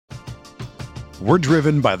We're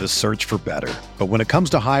driven by the search for better. But when it comes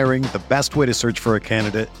to hiring, the best way to search for a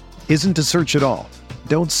candidate isn't to search at all.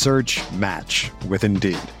 Don't search, match with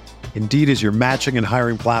Indeed. Indeed is your matching and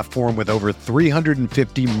hiring platform with over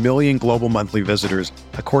 350 million global monthly visitors,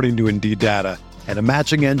 according to Indeed data, and a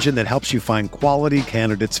matching engine that helps you find quality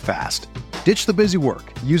candidates fast. Ditch the busy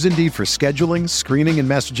work. Use Indeed for scheduling, screening, and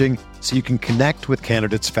messaging so you can connect with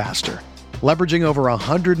candidates faster. Leveraging over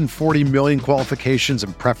 140 million qualifications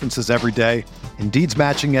and preferences every day, Indeed's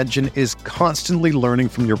matching engine is constantly learning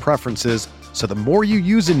from your preferences, so the more you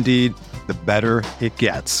use Indeed, the better it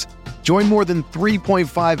gets. Join more than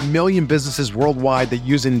 3.5 million businesses worldwide that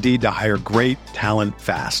use Indeed to hire great talent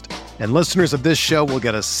fast. And listeners of this show will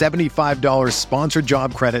get a $75 sponsored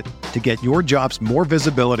job credit to get your jobs more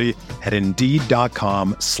visibility at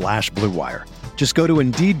Indeed.com/Blue Wire. Just go to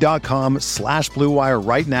Indeed.com/Blue Wire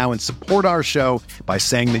right now and support our show by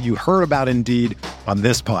saying that you heard about Indeed on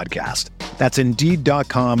this podcast. That's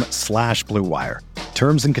Indeed.com/Blue Wire.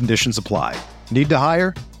 Terms and conditions apply. Need to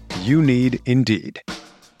hire? You need Indeed.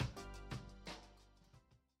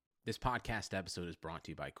 This podcast episode is brought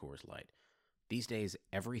to you by Coors Light. These days,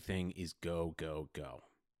 everything is go, go, go.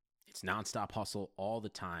 It's nonstop hustle all the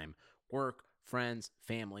time. Work, friends,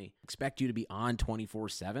 family, expect you to be on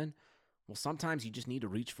 24/7. Well, sometimes you just need to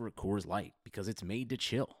reach for a Coors Light because it's made to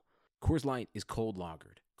chill. Coors Light is cold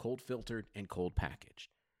lagered, cold filtered, and cold packaged.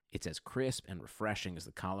 It's as crisp and refreshing as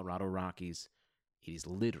the Colorado Rockies. It is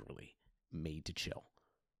literally made to chill.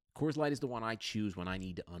 Coors Light is the one I choose when I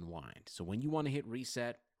need to unwind. So when you want to hit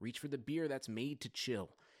reset, reach for the beer that's made to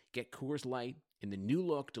chill. Get Coors Light in the new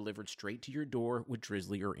look delivered straight to your door with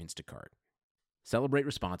Drizzly or Instacart. Celebrate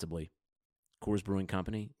responsibly. Coors Brewing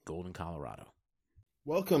Company, Golden, Colorado.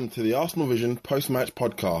 Welcome to the Arsenal Vision post-match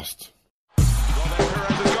podcast. Well,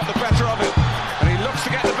 Perez has got the better of it, and he looks to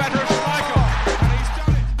get the better of Schmeichel, and he's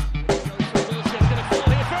done it. Wilshire's going to fall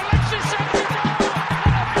here for Alexis Henry,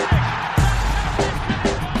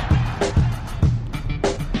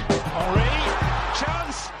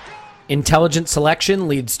 chance. Intelligent selection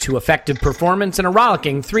leads to effective performance and a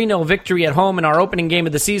rollicking 3-0 victory at home in our opening game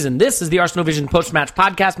of the season. This is the Arsenal Vision post-match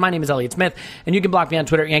podcast. My name is Elliot Smith, and you can block me on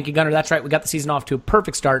Twitter at Yankee Gunner. That's right, we got the season off to a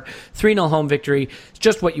perfect start. 3-0 home victory. It's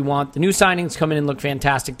just what you want. The new signings come in and look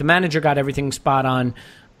fantastic. The manager got everything spot on.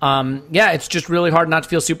 It's just really hard not to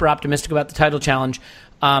feel super optimistic about the title challenge.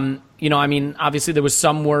 Obviously there was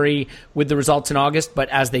some worry with the results in August, but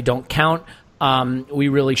as they don't count, we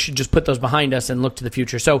really should just put those behind us and look to the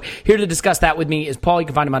future. So here to discuss that with me is Paul. You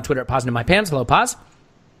can find him on Twitter at PositiveMyPants. Hello, Pos.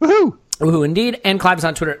 Woohoo! Woohoo, indeed. And Clive is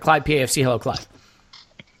on Twitter at ClivePAFC. Hello, Clive.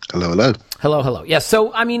 Hello, hello. Hello, hello. Yes,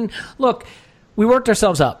 so, look, we worked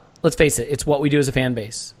ourselves up. Let's face it. It's what we do as a fan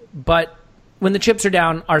base. But when the chips are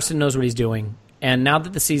down, Arsene knows what he's doing. And now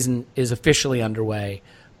that the season is officially underway,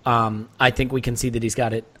 I think we can see that he's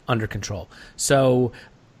got it under control. So,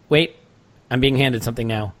 wait, I'm being handed something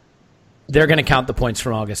now. They're going to count the points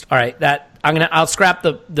from August. All right, I'll scrap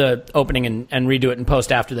the opening and redo it in post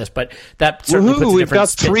after this. But that certainly puts a we've different got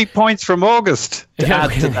spin. 3 points from August to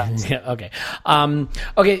add to that. Yeah, okay.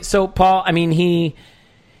 Okay. So Paul, he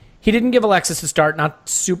didn't give Alexis a start. Not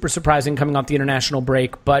super surprising coming off the international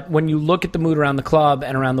break. But when you look at the mood around the club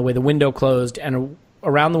and around the way the window closed and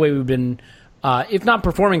around the way we've been, if not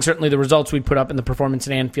performing, certainly the results we put up in the performance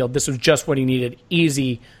at Anfield, this was just what he needed: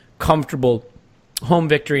 easy, comfortable home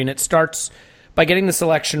victory, and it starts by getting the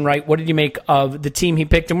selection right. What did you make of the team he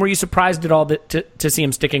picked, and were you surprised at all to see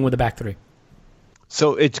him sticking with the back three?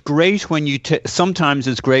 So it's great when you sometimes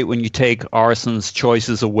it's great when you take Arsene's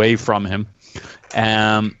choices away from him,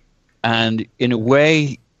 and in a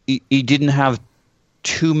way he didn't have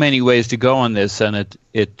too many ways to go on this, and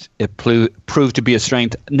it proved to be a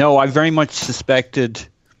strength. No, I very much suspected,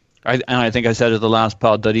 and I think I said at the last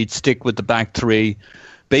pod, that he'd stick with the back three.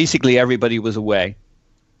 Basically, everybody was away.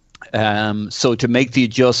 So to make the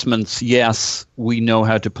adjustments, yes, we know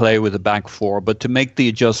how to play with a back four, but to make the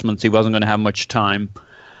adjustments, he wasn't going to have much time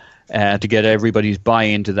to get everybody's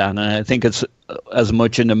buy-in to that. And I think it's as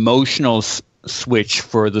much an emotional switch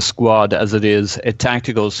for the squad as it is a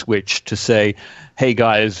tactical switch to say, hey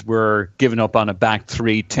guys, we're giving up on a back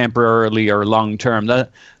three temporarily or long term.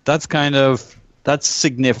 That's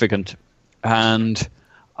significant. And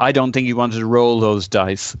I don't think he wanted to roll those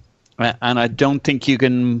dice. And I don't think you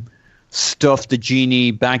can stuff the genie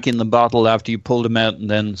back in the bottle after you pulled him out and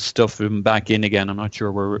then stuff him back in again. I'm not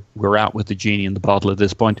sure where we're at with the genie in the bottle at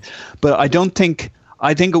this point. But I think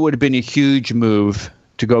it would have been a huge move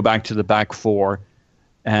to go back to the back four.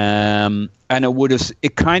 And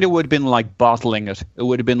it kind of would have been like bottling it. It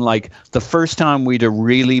would have been like the first time we'd a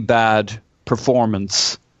really bad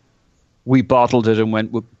performance, we bottled it and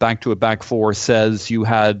went back to a back four says you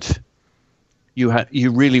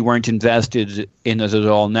really weren't invested in it at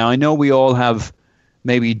all. Now, I know we all have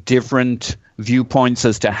maybe different viewpoints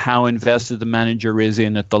as to how invested the manager is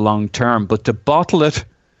in it the long term, but to bottle it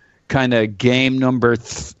kind of game number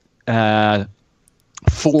 4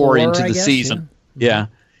 into the season,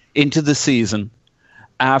 into the season,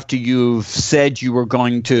 after you've said you were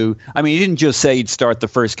going to, I mean, he didn't just say he'd start the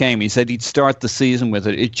first game, he said he'd start the season with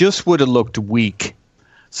it. It just would have looked weak.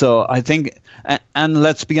 So I think, and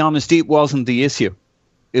let's be honest, it wasn't the issue.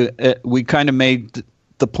 We kind of made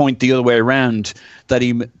the point the other way around, that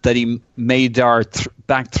he made our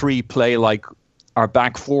back three play like our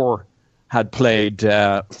back four had played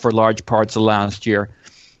for large parts of last year.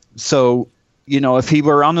 So, if he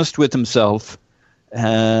were honest with himself,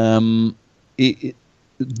 that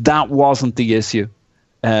wasn't the issue.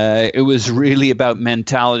 It was really about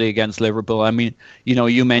mentality against Liverpool. I mean,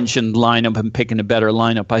 you mentioned lineup and picking a better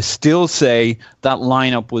lineup. I still say that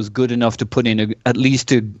lineup was good enough to put in at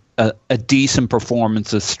least a decent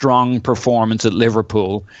performance, a strong performance at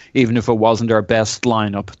Liverpool, even if it wasn't our best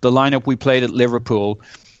lineup. The lineup we played at Liverpool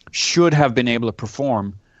should have been able to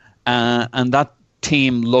perform, and that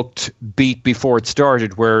team looked beat before it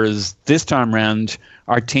started, whereas this time round,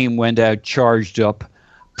 our team went out charged up,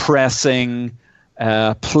 pressing,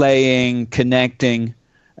 playing, connecting,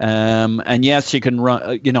 and yes, you can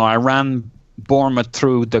run. I ran Bournemouth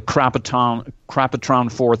through the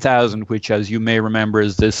Crapatron 4000, which, as you may remember,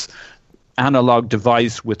 is this analog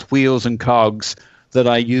device with wheels and cogs that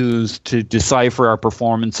I use to decipher our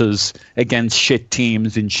performances against shit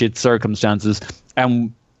teams in shit circumstances.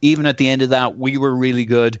 And even at the end of that, we were really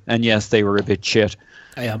good, and yes, they were a bit shit.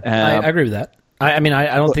 Yeah, I agree with that. I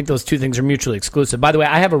don't think those two things are mutually exclusive. By the way,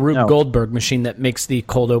 I have a Rube Goldberg machine that makes the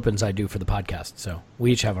cold opens I do for the podcast, so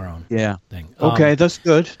we each have our own thing. Okay, that's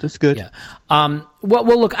good. That's good. Yeah.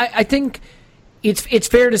 Well, look, I think it's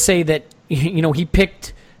fair to say that he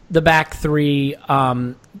picked the back three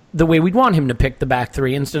the way we'd want him to pick the back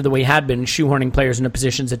three instead of the way he had been, shoehorning players into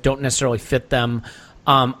positions that don't necessarily fit them.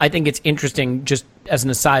 I think it's interesting, just as an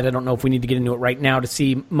aside, I don't know if we need to get into it right now, to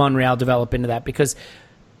see Monreal develop into that because,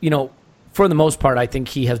 for the most part, I think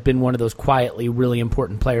he has been one of those quietly really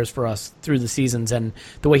important players for us through the seasons, and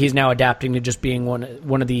the way he's now adapting to just being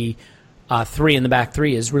one of the three in the back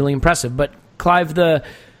three is really impressive. But Clive, the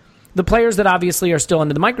players that obviously are still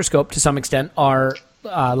under the microscope to some extent are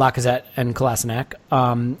Lacazette and Kolasinac,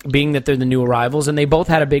 being that they're the new arrivals, and they both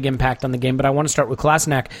had a big impact on the game. But I want to start with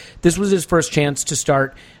Kolasinac. This was his first chance to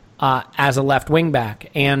start as a left wing back,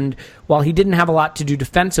 and while he didn't have a lot to do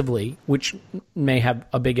defensively, which may have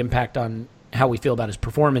a big impact on how we feel about his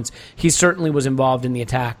performance, he certainly was involved in the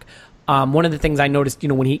attack. One of the things I noticed,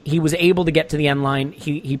 when he was able to get to the end line,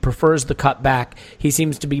 he prefers the cut back. He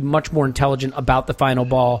seems to be much more intelligent about the final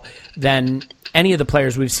ball than any of the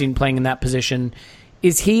players we've seen playing in that position.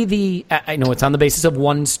 Is he I know it's on the basis of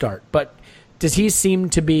one start, but does he seem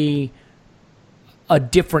to be a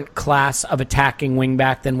different class of attacking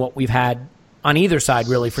wingback than what we've had on either side,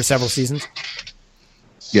 really, for several seasons?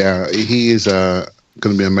 Yeah, he is going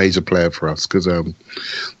to be a major player for us because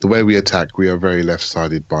the way we attack, we are very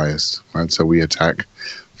left-sided biased, right? So we attack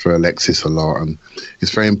for Alexis a lot, and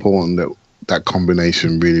it's very important that that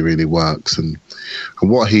combination really, really works. And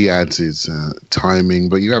what he adds is timing.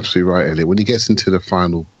 But you're absolutely right, Elliot. When he gets into the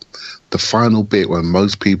final bit, when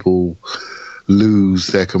most people lose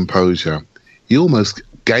their composure, he almost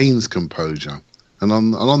gains composure. And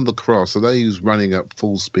on the cross, although he was running at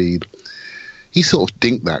full speed, he sort of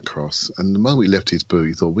dinked that cross. And the moment he left his boot,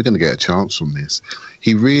 he thought, we're going to get a chance from this.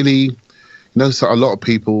 He really, so a lot of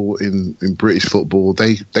people in British football,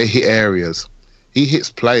 they hit areas. He hits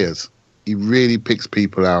players. He really picks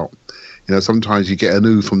people out. Sometimes you get an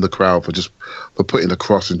ooh from the crowd for putting a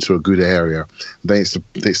cross into a good area. Then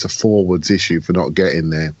it's the forwards issue for not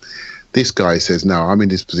getting there. This guy says, no, I'm in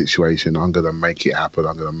this situation. I'm going to make it happen.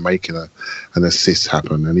 I'm going to make an assist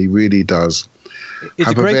happen. And he really does have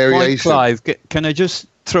a great point, Clive. Can I just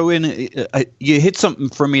throw in, you hit something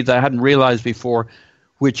for me that I hadn't realized before,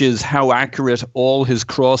 which is how accurate all his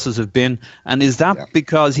crosses have been. And is that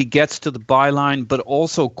because he gets to the byline, but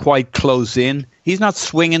also quite close in? He's not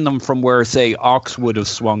swinging them from where, say, Ox would have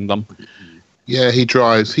swung them. Yeah, he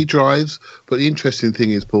drives. But the interesting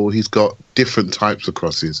thing is, Paul, he's got different types of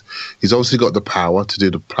crosses. He's obviously got the power to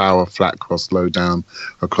do the power flat cross low down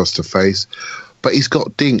across the face. But he's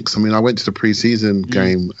got dinks. I mean, I went to the pre-season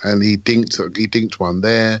game and he dinked one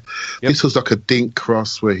there. Yep. This was like a dink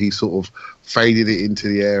cross where he sort of faded it into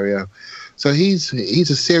the area. So he's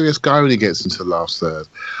a serious guy when he gets into the last third.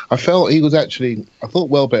 I thought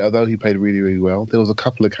Welbeck, although he played really, really well, there was a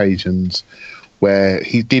couple of occasions where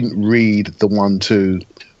he didn't read the 1-2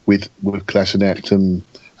 with Klassenet, and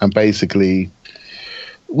basically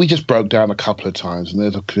we just broke down a couple of times, and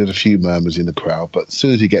there's a few murmurs in the crowd. But as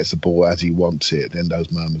soon as he gets the ball as he wants it, then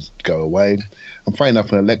those murmurs go away. And funny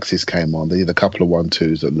enough, when Alexis came on, they did a couple of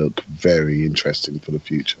 1-2s that look very interesting for the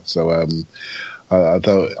future. So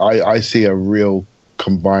I see a real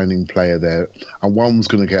combining player there, and one's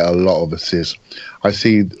going to get a lot of assists. I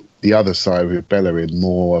see the other side with Bellerin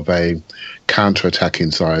more of a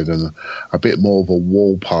counter-attacking side and a bit more of a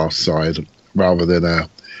wall pass side rather than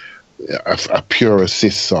a pure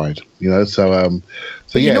assist side, So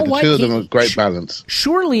yeah, the two of them are great balance.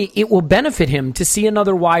 Surely it will benefit him to see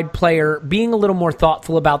another wide player being a little more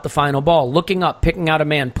thoughtful about the final ball, looking up, picking out a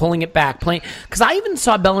man, pulling it back, playing. Because I even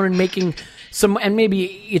saw Bellerin making some, and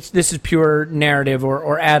maybe this is pure narrative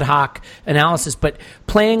or ad hoc analysis, but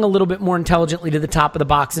playing a little bit more intelligently to the top of the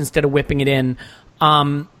box instead of whipping it in.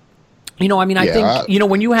 I think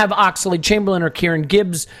when you have Oxlade-Chamberlain or Kieran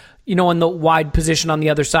Gibbs, in the wide position on the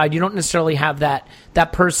other side, you don't necessarily have that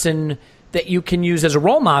person that you can use as a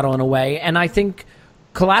role model in a way. And I think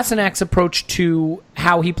Kolasinac's approach to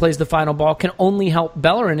how he plays the final ball can only help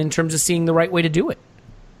Bellerin in terms of seeing the right way to do it.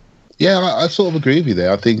 Yeah, I sort of agree with you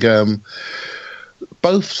there. I think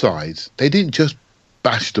both sides, they didn't just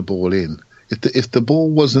bash the ball in. If the ball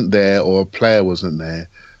wasn't there or a player wasn't there,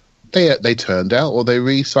 they turned out or they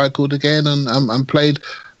recycled again and played,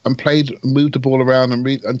 moved the ball around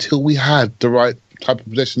until we had the right type of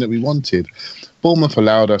possession that we wanted. Bournemouth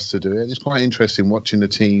allowed us to do it. It's quite interesting watching the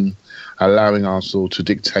team allowing Arsenal to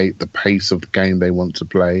dictate the pace of the game they want to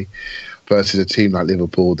play versus a team like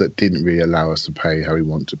Liverpool that didn't really allow us to play how we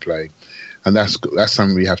want to play. And that's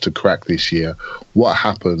something we have to crack this year. What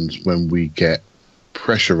happens when we get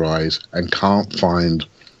pressurised and can't find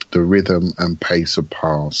the rhythm and pace of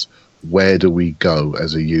pass? Where do we go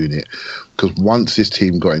as a unit? Because once this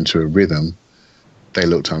team got into a rhythm, they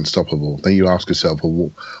looked unstoppable. Then you ask yourself, well,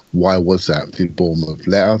 why was that? Did Bournemouth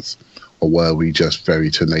let us? Or were we just very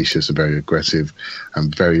tenacious and very aggressive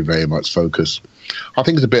and very, very much focused? I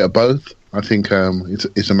think it's a bit of both. I think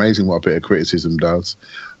it's amazing what a bit of criticism does.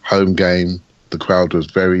 Home game, the crowd was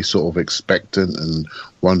very sort of expectant and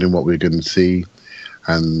wondering what we were going to see.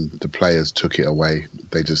 And the players took it away.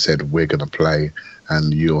 They just said, we're going to play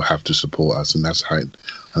and you'll have to support us. And that's how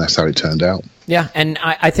it turned out. Yeah, and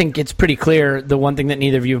I think it's pretty clear. The one thing that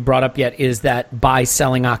neither of you have brought up yet is that by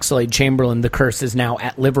selling Oxlade-Chamberlain, the curse is now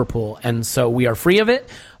at Liverpool. And so we are free of it.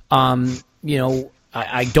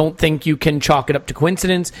 I don't think you can chalk it up to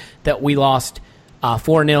coincidence that we lost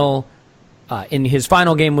 4-0 in his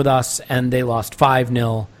final game with us, and they lost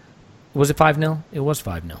 5-0. Was it 5-0? It was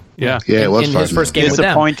 5-0. Yeah, it was 5-0. In his first game with them.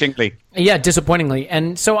 Disappointingly. Yeah, disappointingly.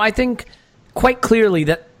 And so I think quite clearly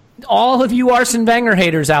that all of you Arsene Wenger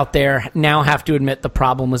haters out there now have to admit the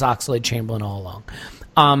problem was Oxlade-Chamberlain all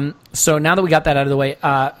along. So now that we got that out of the way,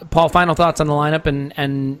 Paul, final thoughts on the lineup and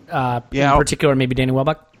in particular maybe Danny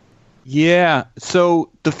Welbeck? Yeah, so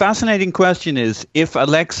the fascinating question is, if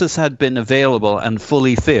Alexis had been available and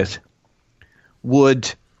fully fit,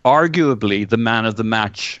 would arguably the man of the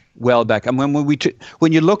match Welbeck? And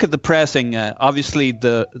when you look at the pressing, obviously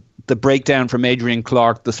the breakdown from Adrian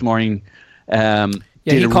Clark this morning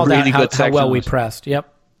he called really out how well we pressed.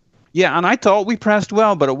 Yep. Yeah, and I thought we pressed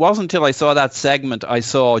well, but it wasn't until I saw that segment I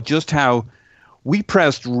saw just how we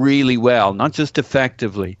pressed really well, not just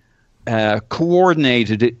effectively.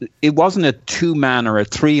 Coordinated. It wasn't a 2-man or a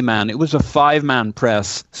 3-man. It was a 5-man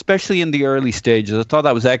press, especially in the early stages. I thought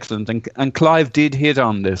that was excellent, and Clive did hit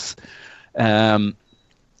on this.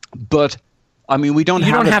 But I mean, we don't.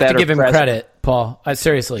 You don't have to give him credit, Paul.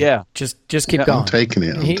 Seriously, yeah. Just keep going. I'm taking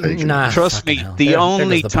it. Trust me. The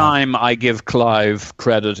only time I give Clive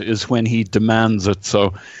credit is when he demands it.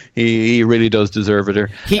 So he really does deserve it.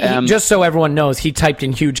 He, just so everyone knows, he typed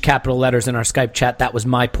in huge capital letters in our Skype chat. That was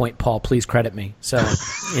my point, Paul. Please credit me. So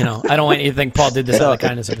I don't want you to think Paul did this out of the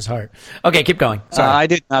kindness of his heart. Okay, keep going. Sorry, I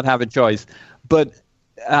did not have a choice, but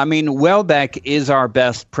I mean, Welbeck is our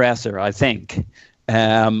best presser, I think,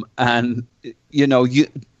 and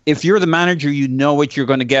if you're the manager, you know what you're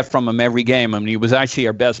going to get from him every game. I mean, he was actually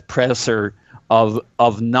our best presser of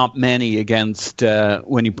not many against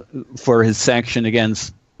for his section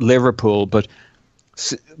against Liverpool. But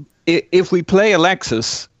if we play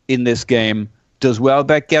Alexis in this game, does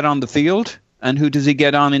Welbeck get on the field, and who does he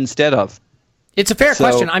get on instead of? It's a fair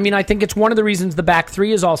question. I mean, I think it's one of the reasons the back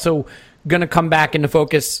three is also going to come back into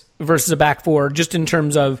focus versus a back four, just in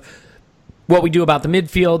terms of what we do about the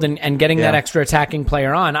midfield and getting that extra attacking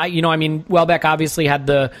player on. Welbeck obviously had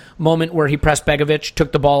the moment where he pressed Begovic,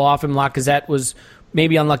 took the ball off him. Lacazette was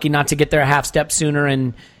maybe unlucky not to get there a half step sooner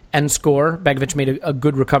and score. Begovic made a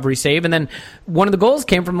good recovery save. And then one of the goals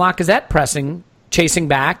came from Lacazette pressing, chasing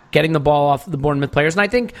back, getting the ball off the Bournemouth players. And I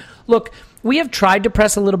think, look, we have tried to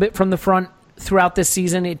press a little bit from the front throughout this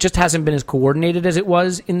season. It just hasn't been as coordinated as it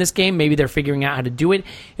was in this game. Maybe they're figuring out how to do it.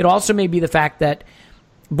 It also may be the fact that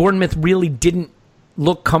Bournemouth really didn't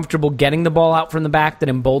look comfortable getting the ball out from the back that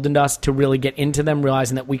emboldened us to really get into them,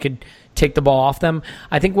 realizing that we could take the ball off them.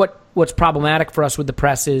 I think what's problematic for us with the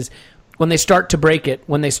press is when they start to break it,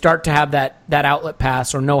 when they start to have that outlet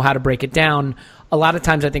pass or know how to break it down, a lot of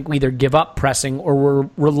times I think we either give up pressing or we're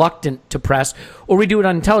reluctant to press or we do it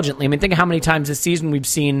unintelligently. I mean, think of how many times this season we've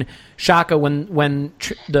seen Xhaka when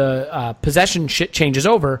the possession changes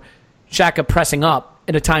over, Xhaka pressing up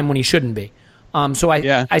at a time when he shouldn't be. I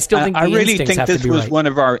still think instincts have to be right. One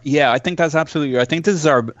of our. Yeah, I think that's absolutely right. I think this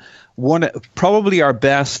is probably our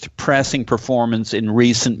best pressing performance in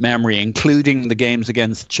recent memory, including the games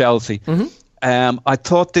against Chelsea. Mm-hmm. I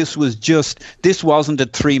thought this wasn't a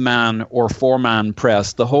 3-man or 4-man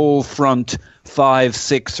press. The whole front 5,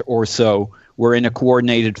 6 or so were in a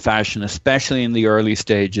coordinated fashion, especially in the early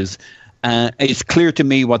stages. It's clear to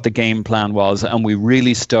me what the game plan was, and we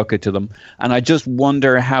really stuck it to them. And I just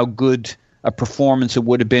wonder how good a performance it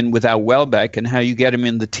would have been without Welbeck and how you get him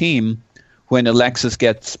in the team when Alexis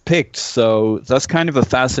gets picked. So that's kind of a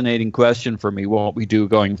fascinating question for me, what we do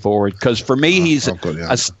going forward. Because for me, he's a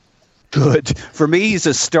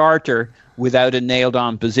starter without a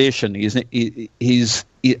nailed-on position. He's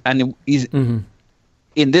mm-hmm.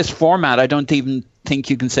 in this format. I don't even think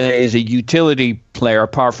you can say he's a utility player,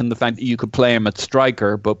 apart from the fact that you could play him at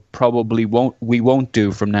striker, but probably we won't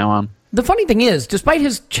do from now on. The funny thing is, despite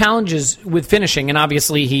his challenges with finishing, and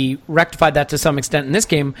obviously he rectified that to some extent in this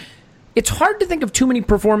game, it's hard to think of too many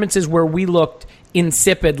performances where we looked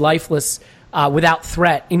insipid, lifeless, without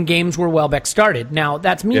threat in games where Welbeck started. Now,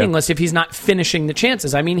 that's meaningless if he's not finishing the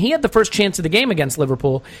chances. I mean, he had the first chance of the game against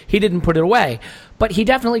Liverpool. He didn't put it away. But he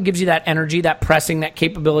definitely gives you that energy, that pressing, that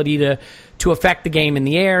capability to affect the game in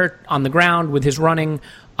the air, on the ground, with his running,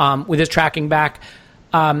 with his tracking back.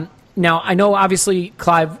 Now, I know, obviously,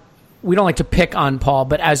 Clive, we don't like to pick on Paul,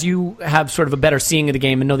 but as you have sort of a better seeing of the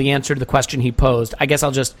game and know the answer to the question he posed, I guess I'll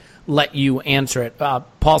just let you answer it.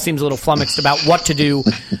 Paul seems a little flummoxed about what to do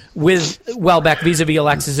with Welbeck vis-a-vis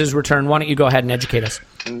Alexis's return. Why don't you go ahead and educate us?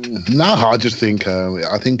 No, I just think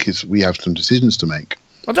we have some decisions to make.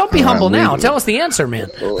 Well, don't be humble now. Tell us the answer, man.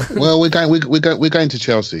 Well, we're going to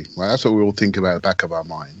Chelsea. Right? That's what we all think about at the back of our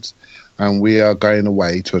minds, and we are going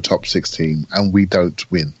away to a top 6 team, and we don't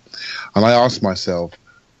win. And I asked myself,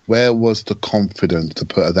 where was the confidence to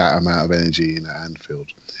put that amount of energy in at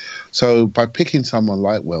Anfield? So by picking someone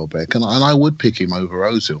like Welbeck, and I would pick him over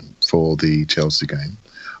Ozil for the Chelsea game.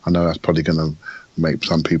 I know that's probably going to make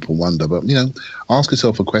some people wonder, but, ask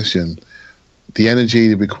yourself a question. The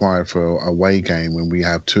energy required for a away game when we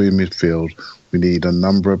have 2 in midfield, we need a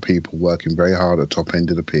number of people working very hard at the top end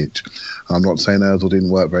of the pitch. And I'm not saying Ozil didn't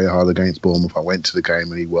work very hard against Bournemouth. I went to the game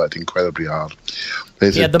and he worked incredibly hard.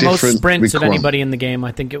 He had the most sprints of anybody in the game.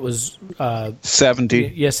 I think it was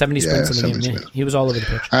 70. Yeah, 70 sprints in the game. Yeah, he was all over the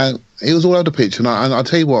pitch. He was all over the pitch. And I'll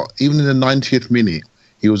tell you what, even in the 90th minute,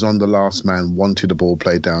 he was on the last man, wanted the ball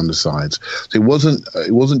played down the sides. So it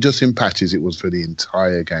wasn't just in patches, it was for the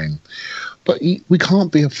entire game. But we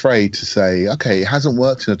can't be afraid to say, okay, it hasn't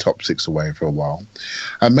worked in a top 6 away for a while.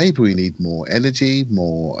 And maybe we need more energy,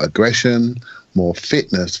 more aggression, more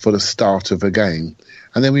fitness for the start of a game.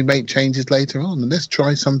 And then we make changes later on. And let's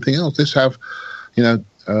try something else. Let's have,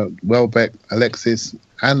 Welbeck, Alexis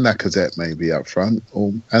and Lacazette maybe up front,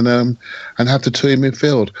 and have the 2 in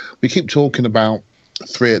midfield. We keep talking about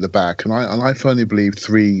 3 at the back, and I firmly believe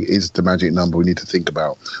 3 is the magic number we need to think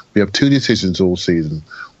about. We have 2 decisions all season,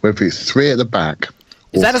 whether it's 3 at the back.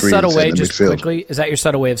 Is that a subtle way, just quickly? Is that your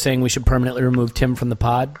subtle way of saying we should permanently remove Tim from the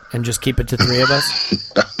pod and just keep it to 3 of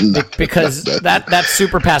us? Because that's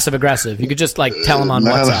super passive aggressive. You could just tell him on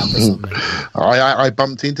WhatsApp or something. I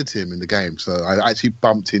bumped into Tim in the game, so I actually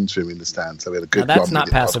bumped into him in the stand. So we had a good. Now that's not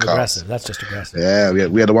passive aggressive. That's just aggressive. Yeah,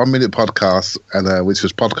 we had a 1-minute podcast, and which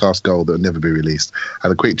was podcast gold that would never be released.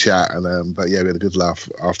 Had a quick chat, and but yeah, we had a good laugh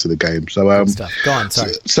after the game. So good stuff. Go on.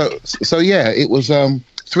 Sorry. So yeah, it was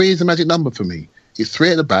 3 is the magic number for me. It's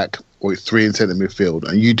 3 at the back or it's 3 in centre midfield.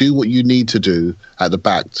 And you do what you need to do at the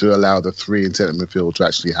back to allow the 3 in centre midfield to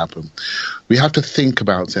actually happen. We have to think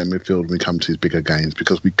about centre midfield when we come to these bigger games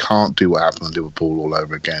because we can't do what happened at Liverpool all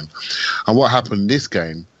over again. And what happened in this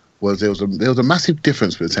game was there was a massive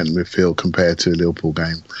difference with the centre midfield compared to the Liverpool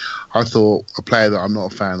game. I thought a player that I'm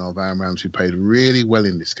not a fan of, Aaron Ramsey, played really well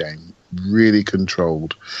in this game, really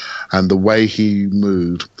controlled, and the way he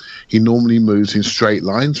moved, he normally moves in straight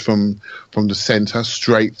lines from the centre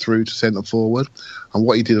straight through to centre forward, and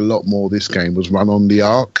what he did a lot more this game was run on the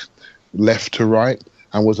arc, left to right,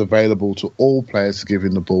 and was available to all players to give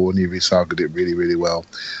him the ball, and he recycled it really, really well.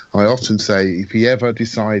 I often say if he ever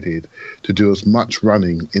decided to do as much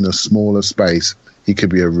running in a smaller space, he could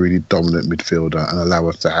be a really dominant midfielder and allow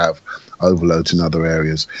us to have overloads in other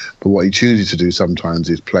areas. But what he chooses to do sometimes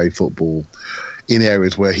is play football in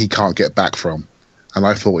areas where he can't get back from. And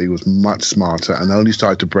I thought he was much smarter and only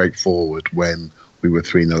started to break forward when we were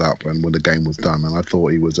 3-0 up and when the game was done. And I thought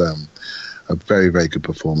he was a very, very good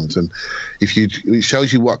performance. And it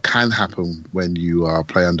shows you what can happen when you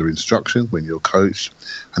play under instruction, when you're coached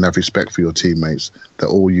and have respect for your teammates, that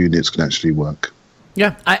all units can actually work.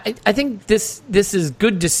 Yeah, I think this is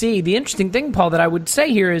good to see. The interesting thing, Paul, that I would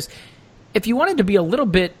say here is if you wanted to be a little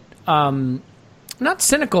bit, not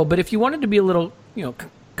cynical, but if you wanted to be a little,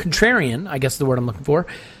 contrarian, I guess is the word I'm looking for,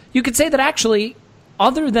 you could say that actually,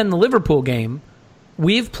 other than the Liverpool game,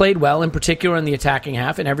 we've played well, in particular in the attacking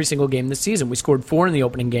half, in every single game this season. We scored 4 in the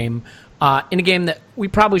opening game, in a game that we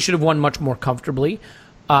probably should have won much more comfortably.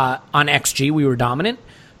 On XG, we were dominant.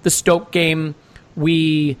 The Stoke game,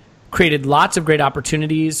 we created lots of great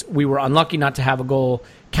opportunities. We were unlucky not to have a goal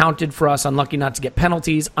counted for us, unlucky not to get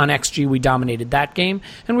penalties. On XG, we dominated that game.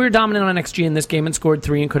 And we were dominant on XG in this game and scored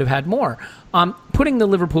 3 and could have had more. Putting the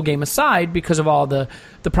Liverpool game aside, because of all the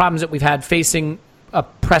problems that we've had facing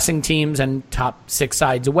pressing teams and top 6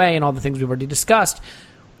 sides away and all the things we've already discussed,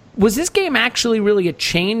 was this game actually really a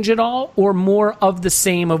change at all, or more of the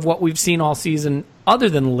same of what we've seen all season other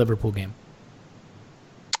than the Liverpool game?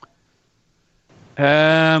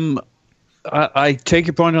 I take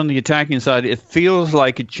your point on the attacking side. It feels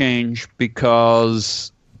like a change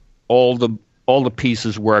because all the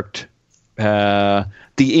pieces worked. The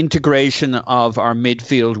integration of our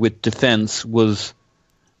midfield with defence was...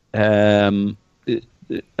 I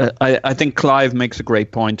think Clive makes a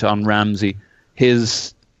great point on Ramsey.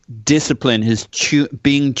 His discipline,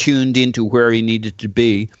 being tuned into where he needed to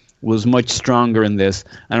be, was much stronger in this.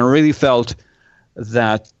 And I really felt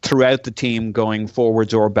that throughout the team, going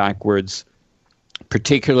forwards or backwards,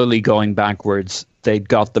 particularly going backwards, they'd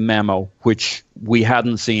got the memo, which we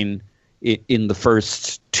hadn't seen in the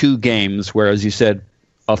first 2 games, where, as you said,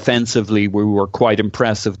 offensively we were quite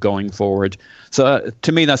impressive going forward. So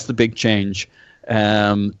to me, that's the big change.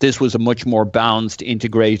 This was a much more balanced,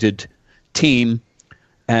 integrated team,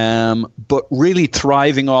 but really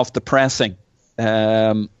thriving off the pressing.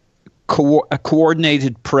 A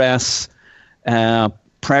coordinated press,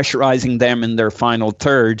 pressurizing them in their final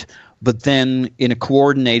third, but then in a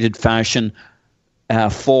coordinated fashion,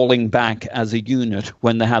 falling back as a unit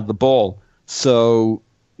when they had the ball. So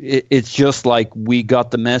it's just like we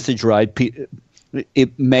got the message right.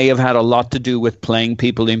 It may have had a lot to do with playing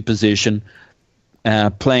people in position,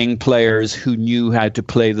 playing players who knew how to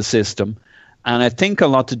play the system. And I think a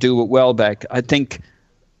lot to do with Welbeck. I think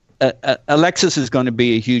Alexis is going to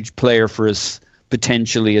be a huge player for us,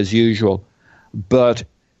 potentially, as usual. But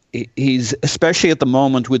he's, especially at the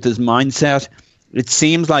moment with his mindset, it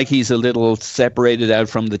seems like he's a little separated out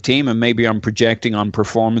from the team, and maybe I'm projecting on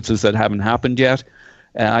performances that haven't happened yet.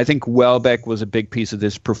 I think Welbeck was a big piece of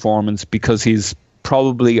this performance because he's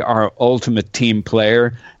probably our ultimate team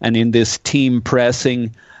player, and in this team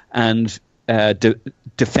pressing and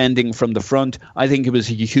defending from the front, I think it was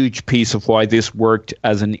a huge piece of why this worked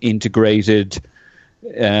as an integrated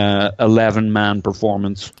 11-man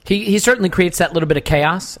performance. He certainly creates that little bit of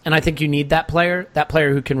chaos, and I think you need that player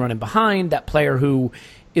who can run in behind, that player who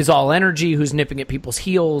is all energy, who's nipping at people's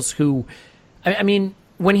heels, who, I mean,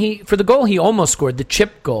 for the goal he almost scored, the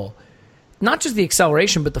chip goal, not just the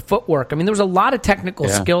acceleration, but the footwork. I mean, there was a lot of technical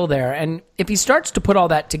skill there. And if he starts to put all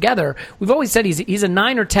that together, we've always said he's a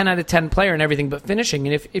 9 or 10 out of 10 player in everything but finishing.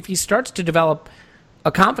 And if he starts to develop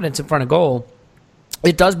a confidence in front of goal,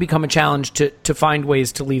 it does become a challenge to find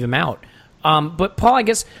ways to leave him out. But Paul, I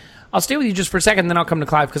guess I'll stay with you just for a second, and then I'll come to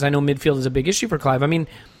Clive, because I know midfield is a big issue for Clive. I mean,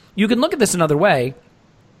 you can look at this another way.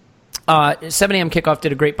 7 a.m. Kickoff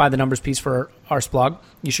did a great By the Numbers piece for our blog.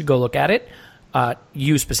 You should go look at it.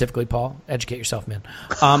 You specifically, Paul. Educate yourself, man.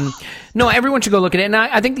 No, everyone should go look at it. And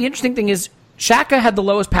I think the interesting thing is Xhaka had the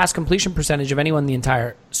lowest pass completion percentage of anyone in the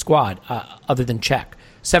entire squad, other than Cech.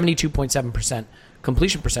 72.7%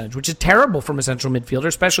 completion percentage, which is terrible from a central midfielder,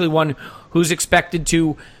 especially one who's expected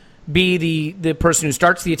to be the person who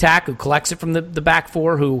starts the attack, who collects it from the back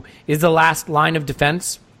four, who is the last line of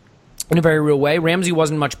defense. in a very real way. Ramsey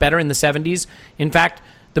wasn't much better in the 70s. In fact,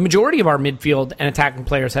 the majority of our midfield and attacking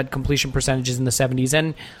players had completion percentages in the 70s.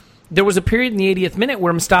 And there was a period in the 80th minute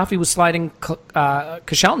where Mustafi was sliding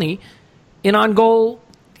Koscielny in on goal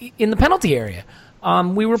in the penalty area.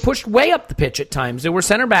 We were pushed way up the pitch at times. There were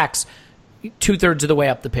center backs 2/3 of the way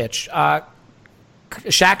up the pitch.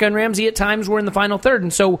 Xhaka and Ramsey at times were in the final third.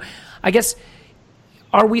 And so I guess,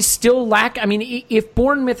 are we still I mean, if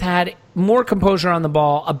Bournemouth had more composure on the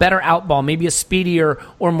ball, a better out ball, maybe a speedier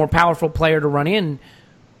or more powerful player to run in,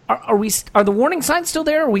 are the warning signs still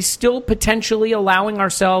there? Are we still potentially allowing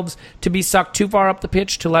ourselves to be sucked too far up the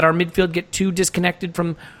pitch, to let our midfield get too disconnected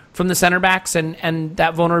from the center backs, and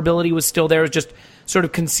that vulnerability was still there, just sort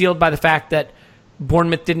of concealed by the fact that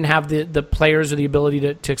Bournemouth didn't have the players or the ability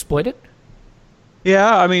to exploit it?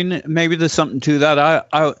 Yeah, I mean, maybe there's something to that.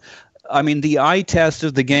 I mean, the eye test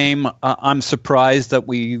of the game, I'm surprised that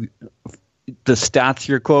the stats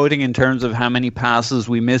you're quoting in terms of how many passes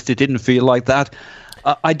we missed, it didn't feel like that.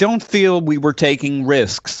 I don't feel we were taking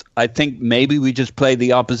risks. I think maybe we just played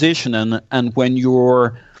the opposition, and when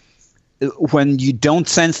you don't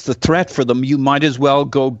sense the threat for them, you might as well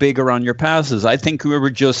go bigger on your passes. I think we were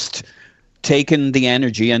just taking the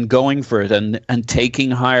energy and going for it and taking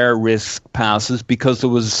higher risk passes because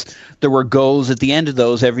there were goals at the end of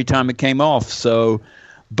those every time it came off. So,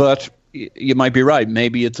 but you might be right.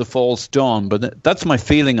 Maybe it's a false dawn, but that's my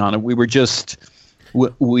feeling on it. We were just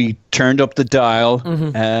we turned up the dial.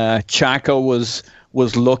 Mm-hmm. Xhaka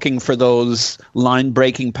was looking for those line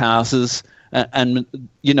breaking passes, and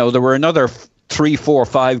there were another 3, 4,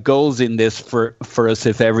 5 goals in this for us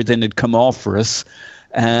if everything had come off for us.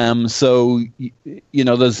 So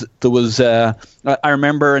there was I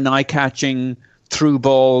remember an eye-catching through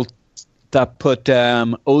ball that put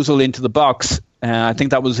Ozil into the box. I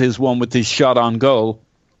think that was his one with his shot on goal,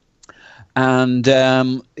 and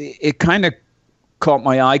it kind of caught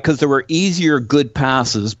my eye because there were easier good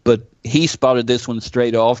passes, but he spotted this one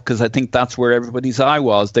straight off because I think that's where everybody's eye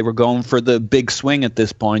was. They were going for the big swing at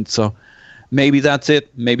this point, so maybe that's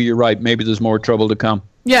it. Maybe you're right. Maybe there's more trouble to come.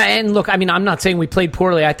 Yeah, and look, I mean, I'm not saying we played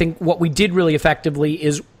poorly. I think what we did really effectively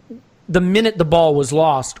is the minute the ball was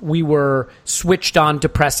lost, we were switched on to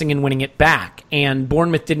pressing and winning it back. And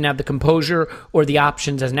Bournemouth didn't have the composure or the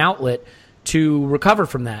options as an outlet to recover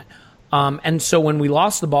from that. And so when we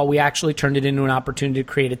lost the ball, we actually turned it into an opportunity to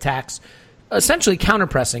create attacks, essentially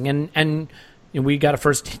counter-pressing. And we got a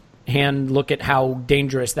first-hand look at how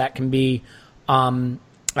dangerous that can be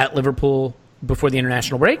at Liverpool before the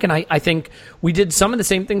international break, and I think we did some of the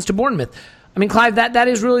same things to Bournemouth. I mean, Clive, that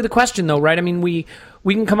is really the question, though, right? I mean, we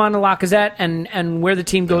can come on to Lacazette and where the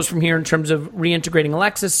team goes from here in terms of reintegrating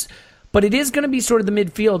Alexis, but it is going to be sort of the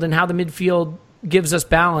midfield and how the midfield gives us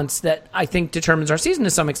balance that I think determines our season to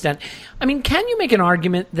some extent. I mean, can you make an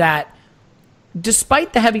argument that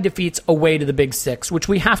despite the heavy defeats away to the Big Six, which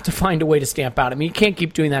we have to find a way to stamp out, I mean, you can't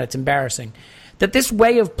keep doing that, it's embarrassing, that this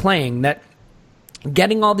way of playing, that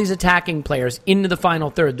getting all these attacking players into the final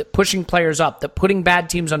third, that pushing players up, that putting bad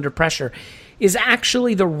teams under pressure is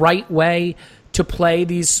actually the right way to play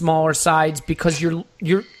these smaller sides, because you're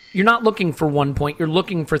not looking for 1 point, you're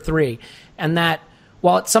looking for 3. And that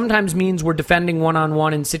while it sometimes means we're defending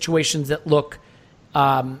one-on-one in situations that look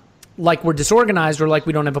like we're disorganized or like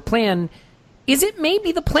we don't have a plan, is it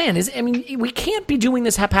maybe the plan? We can't be doing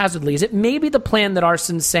this haphazardly. Is it maybe the plan that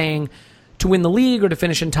Arsenal's saying, to win the league or to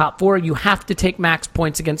finish in top 4, you have to take max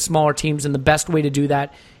points against smaller teams, and the best way to do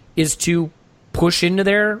that is to push into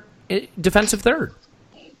their defensive third?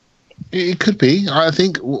 It could be. I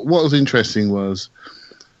think what was interesting was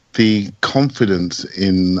the confidence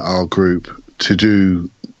in our group to do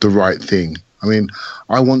the right thing. I mean,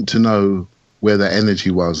 I want to know where that energy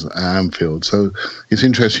was at Anfield. So it's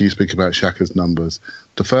interesting you speak about Xhaka's numbers.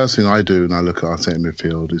 The first thing I do when I look at our centre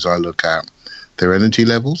midfield is I look at their energy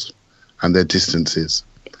levels and their distances.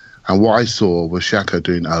 And what I saw was Xhaka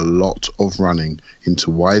doing a lot of running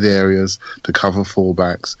into wide areas to cover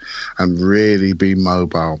fullbacks and really be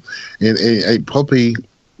mobile. It probably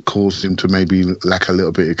caused him to maybe lack a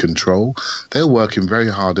little bit of control. They were working very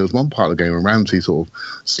hard. There was one part of the game where Ramsey sort of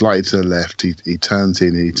slightly to the left, he turns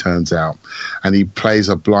in and he turns out, and he plays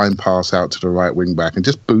a blind pass out to the right wing back and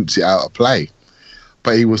just boots it out of play.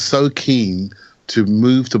 But he was so keen to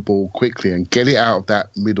move the ball quickly and get it out of that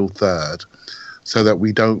middle third so that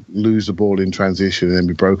we don't lose the ball in transition and then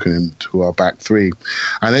be broken into our back 3.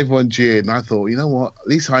 And everyone jeered, and I thought, you know what, at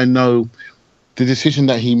least I know the decision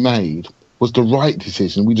that he made was the right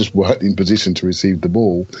decision. We just weren't in position to receive the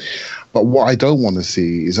ball. But what I don't want to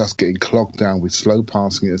see is us getting clogged down with slow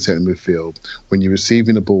passing at the centre midfield. When you're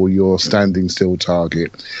receiving the ball, you're standing still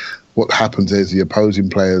target. what happens is the opposing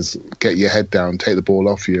players get your head down, take the ball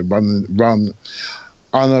off you, and run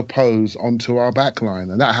unopposed onto our back line.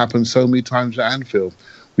 And that happens so many times at Anfield.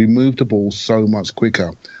 We move the ball so much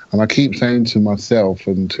quicker. And I keep saying to myself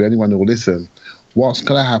and to anyone who will listen, what's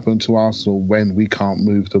going to happen to Arsenal when we can't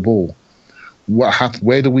move the ball?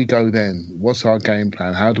 Where do we go then? What's our game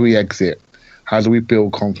plan? How do we exit? How do we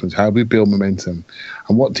build confidence? How do we build momentum?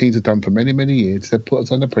 And what teams have done for many, many years, they've put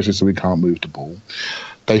us under pressure so we can't move the ball.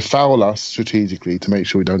 They foul us strategically to make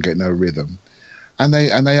sure we don't get no rhythm. And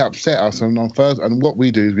they upset us. And what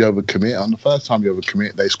we do is we overcommit. On the first time you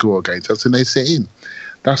overcommit, they score against us and they sit in.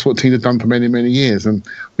 That's what teams have done for many, many years. And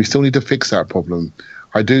we still need to fix that problem.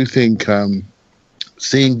 I do think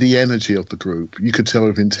seeing the energy of the group, you could tell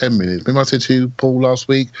within 10 minutes. Remember I said to you, Paul, last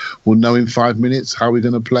week, we'll know in 5 minutes how we're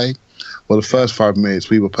going to play? Well, the first 5 minutes,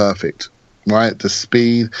 we were perfect, right? The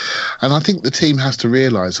speed. And I think the team has to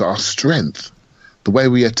realise that our strength, the way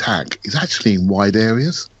we attack, is actually in wide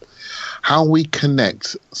areas. How we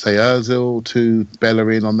connect, say, Ozil to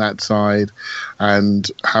Bellerin on that side, and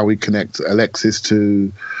how we connect Alexis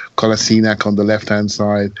to Kolasinac on the left-hand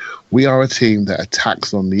side. We are a team that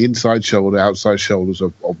attacks on the inside shoulder, outside shoulders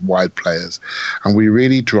of wide players. And we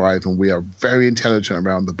really drive, and we are very intelligent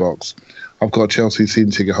around the box. I've got a Chelsea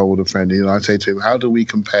season ticket holder friend, and I say to him, how do we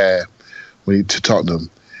compare to Tottenham?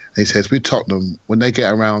 And he says, with Tottenham, when they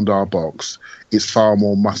get around our box, it's far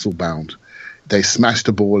more muscle-bound. They smash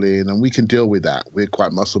the ball in, and we can deal with that. We're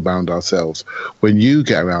quite muscle-bound ourselves. When you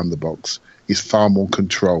get around the box, it's far more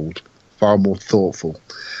controlled, far more thoughtful.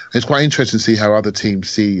 And it's quite interesting to see how other teams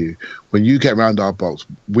see you. When you get around our box,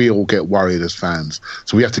 we all get worried as fans.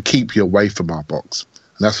 So we have to keep you away from our box.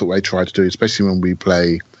 And that's what they try to do, especially when we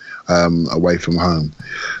play away from home.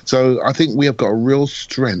 So I think we have got a real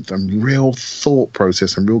strength and real thought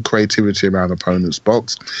process and real creativity around opponent's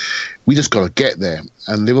box. We just got to get there.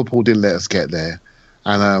 And Liverpool didn't let us get there.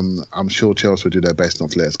 And I'm sure Chelsea will do their best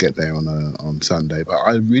not to let us get there on Sunday. But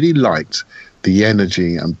I really liked the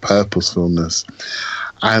energy and purposefulness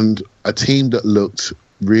and a team that looked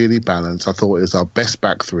really balanced. I thought it was our best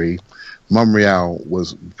back three. Monreal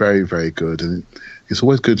was very, very good. And it's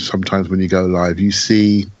always good sometimes when you go live. You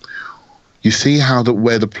see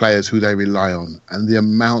where the players, who they rely on, and the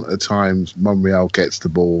amount of times Monreal gets the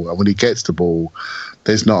ball. And when he gets the ball,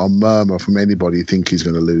 there's not a murmur from anybody who think he's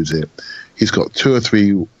going to lose it. He's got 2 or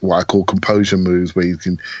 3 what I call composure moves where he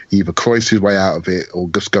can either cross his way out of it or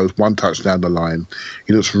just goes one touch down the line.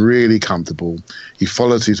 He looks really comfortable. He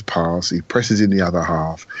follows his pass. He presses in the other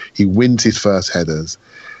half. He wins his first headers.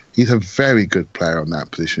 He's a very good player on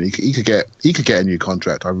that position. He could get a new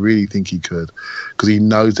contract. I really think he could, because he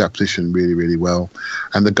knows that position really, really well.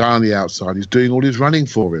 And the guy on the outside is doing all his running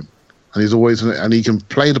for him, and he can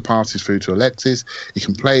play the passes through to Alexis. He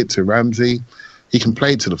can play it to Ramsey. He can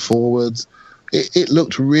play it to the forwards. It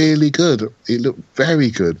looked really good. It looked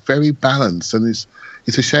very good, very balanced. And it's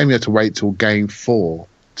a shame you had to wait till game 4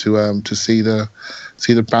 to see the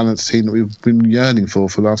balanced team that we've been yearning for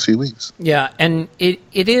the last few weeks. Yeah, and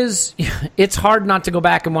it's hard not to go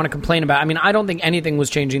back and want to complain about. I mean, I don't think anything was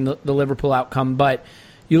changing the Liverpool outcome, but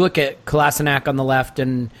you look at Kolasinac on the left,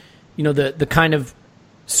 and the kind of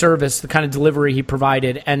service, the kind of delivery he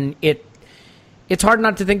provided, and it's hard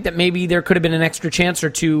not to think that maybe there could have been an extra chance or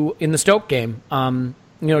two in the Stoke game,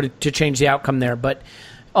 to change the outcome there. But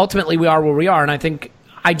ultimately, we are where we are, and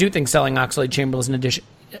I do think selling Oxlade-Chamberlain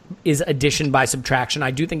is addition by subtraction.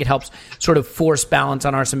 I do think it helps sort of force balance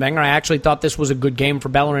on Arsene Wenger. I actually thought this was a good game for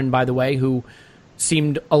Bellerin, by the way, who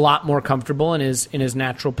seemed a lot more comfortable in his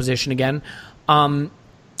natural position again. Paul,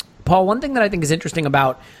 one thing that I think is interesting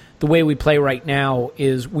about the way we play right now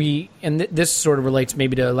is this sort of relates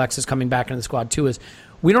maybe to Alexis coming back into the squad too, is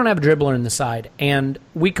we don't have a dribbler in the side, and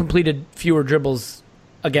we completed fewer dribbles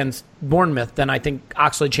against Bournemouth than I think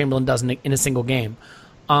Oxlade-Chamberlain does in a single game.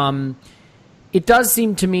 It does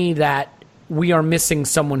seem to me that we are missing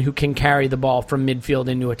someone who can carry the ball from midfield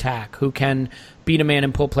into attack, who can beat a man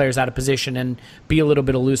and pull players out of position and be a little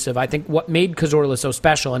bit elusive. I think what made Cazorla so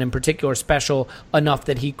special, and in particular special enough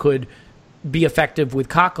that he could be effective with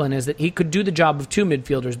Coquelin, is that he could do the job of 2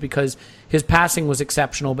 midfielders because his passing was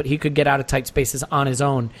exceptional, but he could get out of tight spaces on his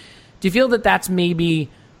own. Do you feel that that's maybe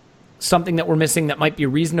something that we're missing that might be a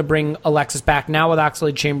reason to bring Alexis back now with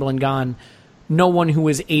Oxlade-Chamberlain gone? No one who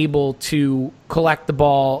is able to collect the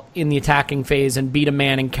ball in the attacking phase and beat a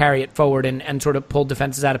man and carry it forward and sort of pull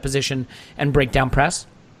defenses out of position and break down press?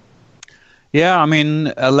 Yeah, I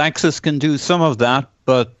mean, Alexis can do some of that,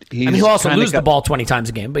 but he'll also lose the ball 20 times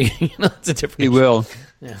a game, but it's a different issue. He will.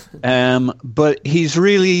 Yeah. But he's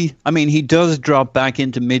really, he does drop back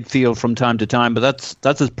into midfield from time to time, but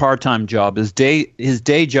that's his part-time job. His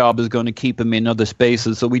day job is going to keep him in other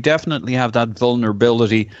spaces. So we definitely have that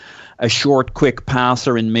vulnerability, a short, quick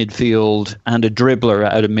passer in midfield and a dribbler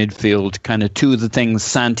out of midfield, kind of two of the things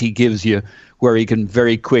Santi gives you, where he can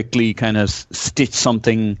very quickly kind of stitch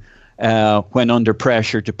something when under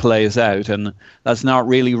pressure to play us out. And that's not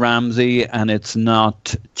really Ramsey, and it's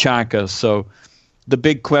not Xhaka. So the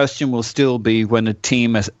big question will still be, when a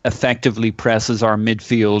team effectively presses our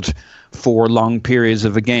midfield for long periods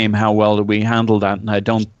of a game, how well do we handle that? And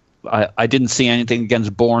I didn't see anything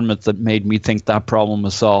against Bournemouth that made me think that problem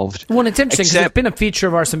was solved. Well, it's interesting because it's been a feature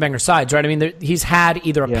of Arsene Wenger's sides, right? He's had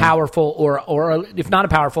either a powerful or if not a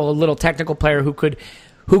powerful, a little technical player who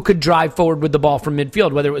could drive forward with the ball from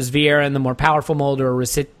midfield, whether it was Vieira in the more powerful mold, or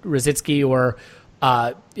Rosicki, or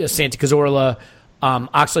Santi Cazorla.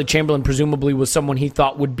 Oxlade-Chamberlain presumably was someone he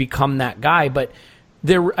thought would become that guy, but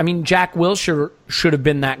Jack Wilshere should have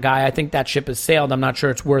been that guy. I think that ship has sailed. I'm not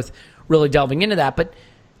sure it's worth really delving into that, but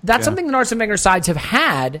that's something that Arsene Wenger's sides have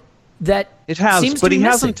had that it has, seems but to be he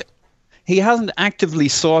missing. He hasn't actively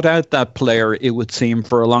sought out that player, it would seem,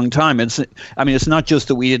 for a long time. It's not just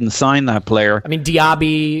that we didn't sign that player.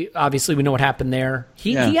 Diaby, obviously we know what happened there.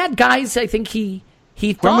 He had guys, I think he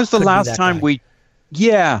thought. When was the last time guy.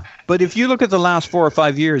 But if you look at the last 4 or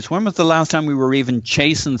 5 years, when was the last time we were even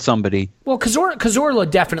chasing somebody? Well, Cazorla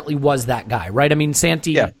definitely was that guy, right?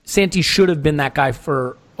 Santi should have been that guy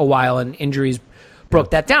for a while, and injuries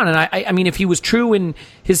broke that down. And I mean, if he was true in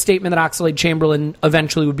his statement that Oxlade-Chamberlain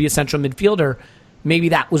eventually would be a central midfielder, maybe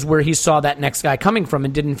that was where he saw that next guy coming from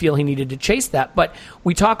and didn't feel he needed to chase that. But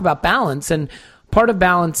we talk about balance, and part of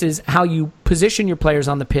balance is how you position your players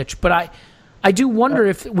on the pitch. But I do wonder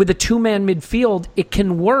if with a two-man midfield, it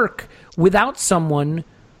can work without someone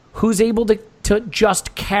who's able to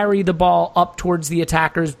just carry the ball up towards the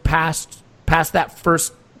attackers past that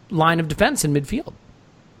first line of defense in midfield.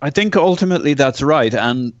 I think ultimately that's right.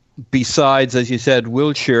 And besides, as you said,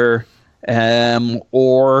 Wilshere,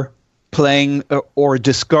 or playing or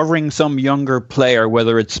discovering some younger player,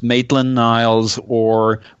 whether it's Maitland-Niles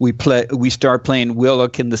or we start playing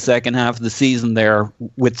Willock in the second half of the season there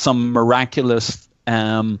with some miraculous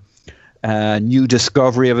new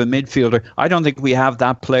discovery of a midfielder. I don't think we have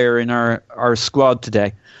that player in our squad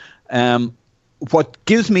today. What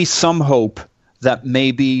gives me some hope that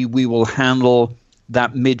maybe we will handle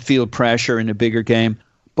that midfield pressure in a bigger game.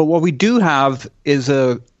 But what we do have is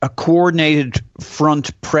a coordinated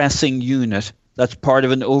front pressing unit that's part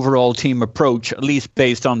of an overall team approach, at least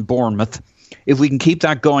based on Bournemouth. If we can keep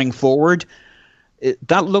that going forward,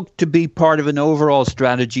 that looked to be part of an overall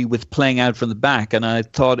strategy with playing out from the back. And I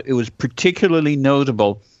thought it was particularly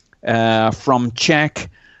notable from Cech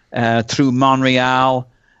through Monreal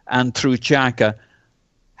and through Xhaka,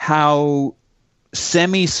 how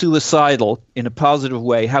semi-suicidal, in a positive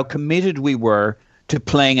way, how committed we were to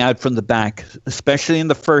playing out from the back, especially in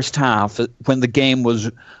the first half when the game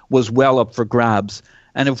was well up for grabs.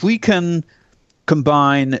 And if we can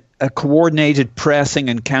combine a coordinated pressing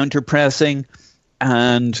and counter-pressing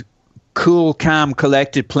and cool, calm,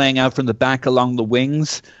 collected playing out from the back along the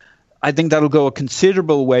wings, I think that'll go a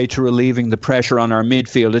considerable way to relieving the pressure on our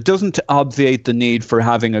midfield. It doesn't obviate the need for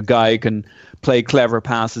having a guy who can play clever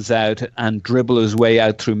passes out and dribble his way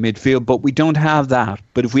out through midfield, but we don't have that.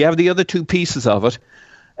 But if we have the other two pieces of it,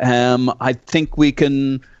 I think we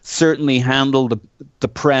can certainly handle the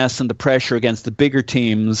press and the pressure against the bigger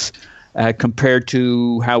teams compared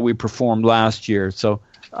to how we performed last year. So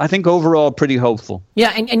I think overall pretty hopeful. Yeah,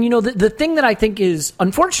 and the thing that I think is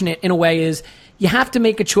unfortunate in a way is you have to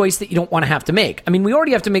make a choice that you don't want to have to make. I mean, we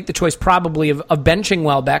already have to make the choice probably of benching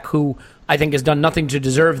Welbeck, who I think has done nothing to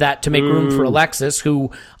deserve that, to make room for Alexis, who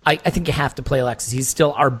I think you have to play Alexis. He's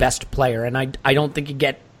still our best player, and I don't think you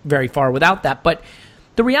get very far without that. But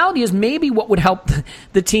the reality is maybe what would help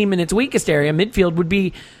the team in its weakest area, midfield, would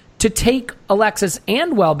be to take Alexis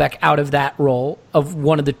and Welbeck out of that role of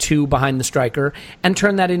one of the two behind the striker and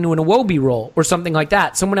turn that into an Iwobi role or something like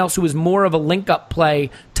that. Someone else who is more of a link-up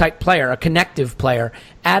play type player, a connective player,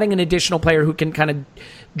 adding an additional player who can kind of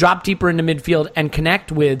drop deeper into midfield and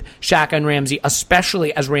connect with Xhaka and Ramsey,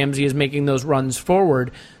 especially as Ramsey is making those runs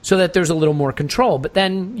forward, so that there's a little more control. But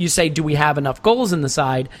then you say, do we have enough goals in the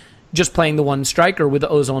side just playing the one striker with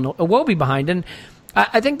Ozil and Iwobi behind? And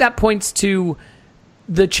I think that points to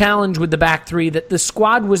the challenge with the back three, that the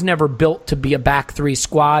squad was never built to be a back three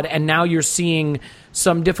squad, and now you're seeing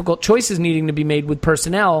some difficult choices needing to be made with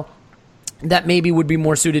personnel that maybe would be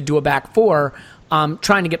more suited to a back four.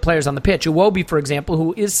 trying to get players on the pitch. Iwobi, for example,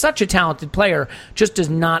 who is such a talented player, just does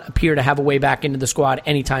not appear to have a way back into the squad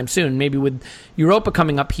anytime soon. Maybe with Europa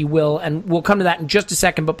coming up, he will, and we'll come to that in just a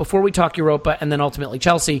second. But before we talk Europa and then ultimately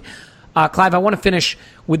Chelsea, Clive, I want to finish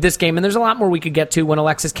with this game, and there's a lot more we could get to. When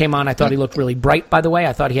Alexis came on, I thought he looked really bright, by the way.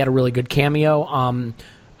 I thought he had a really good cameo.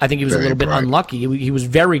 I think he was a little bit unlucky. He was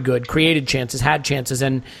very good, created chances, had chances,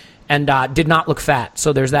 and did not look fat.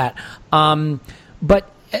 So there's that.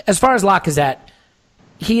 But as far as Lacazette,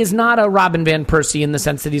 he is not a Robin van Persie in the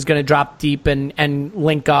sense that he's going to drop deep and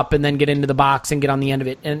link up and then get into the box and get on the end of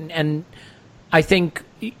it. And I think,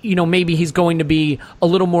 maybe he's going to be a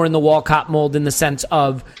little more in the Walcott mold in the sense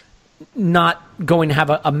of not going to have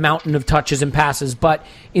a mountain of touches and passes. But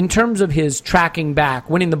in terms of his tracking back,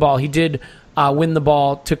 winning the ball, he did win the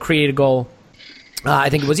ball to create a goal. I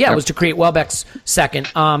think it was to create Welbeck's second.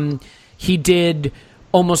 He did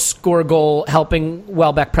almost score a goal, helping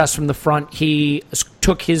Welbeck press from the front. He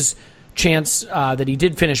took his chance that he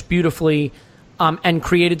did finish beautifully and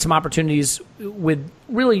created some opportunities with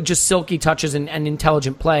really just silky touches and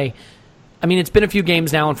intelligent play. I mean, it's been a few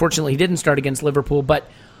games now. Unfortunately, he didn't start against Liverpool, but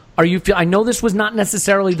I know this was not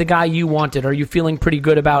necessarily the guy you wanted. Are you feeling pretty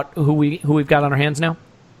good about who we've got on our hands now?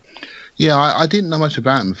 Yeah, I didn't know much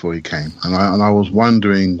about him before he came, and I was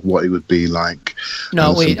wondering what he would be like.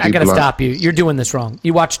 No, wait, I got to stop you. You're doing this wrong.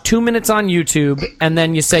 You watch 2 minutes on YouTube, and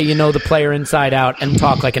then you say you know the player inside out and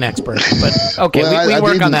talk like an expert. But okay, we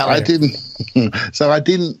work on that later.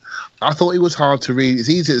 I thought he was hard to read. It's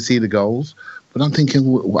easy to see the goals, but I'm thinking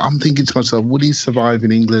to myself, would he survive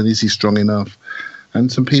in England? Is he strong enough? And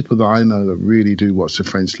some people that I know that really do watch the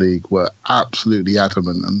French league were absolutely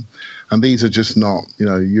adamant. And these are just not,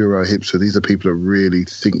 Euro hipster. These are people that really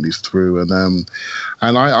think this through. And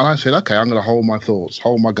I said, okay, I'm going to hold my thoughts,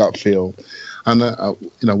 hold my gut feel. And,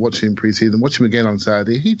 watch him pre-season, watch him again on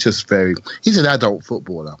Saturday. He's an adult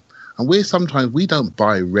footballer. And we don't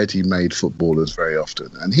buy ready-made footballers very often.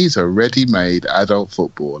 And he's a ready-made adult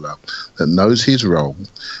footballer that knows his role,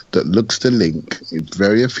 that looks to link, is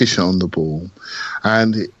very efficient on the ball.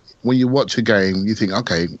 And when you watch a game, you think,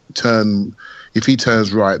 okay, if he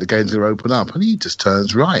turns right, the game's going to open up. And he just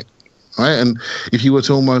turns right. Right? And if you were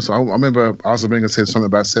to I remember Arsene Wenger said something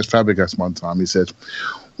about Cesc Fabregas one time. He said,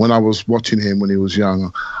 when I was watching him when he was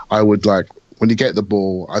young, I would when you get the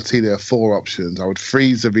ball, I'd see there are 4 options. I would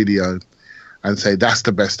freeze the video and say, that's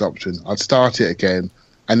the best option. I'd start it again.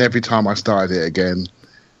 And every time I started it again,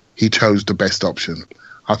 he chose the best option.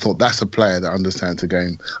 I thought that's a player that understands the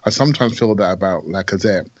game. I sometimes feel that about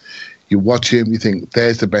Lacazette. You watch him, you think,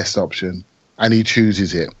 there's the best option, and he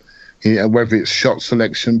chooses it. Whether it's shot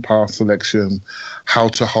selection, pass selection, how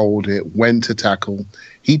to hold it, when to tackle,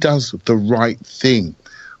 he does the right thing.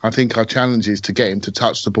 I think our challenge is to get him to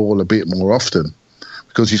touch the ball a bit more often,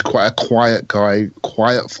 because he's quite a quiet guy,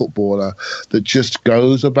 quiet footballer that just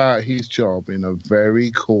goes about his job in a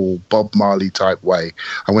very cool Bob Marley type way.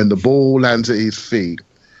 And when the ball lands at his feet,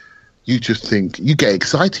 you just think, you get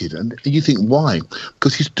excited, and you think, why?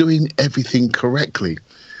 Because he's doing everything correctly.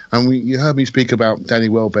 And you heard me speak about Danny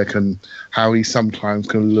Welbeck and how he sometimes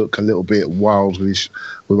can look a little bit wild with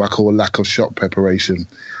what I call a lack of shot preparation.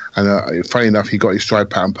 And funny enough, he got his stride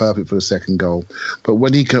pattern perfect for the second goal. But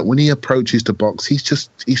when he approaches the box, he's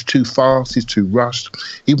too fast, he's too rushed.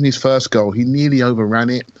 Even his first goal, he nearly overran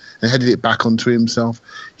it and headed it back onto himself.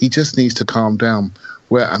 He just needs to calm down.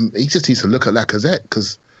 He just needs to look at Lacazette,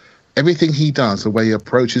 because everything he does, the way he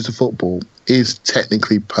approaches the football, is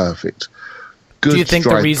technically perfect. Good. Do you think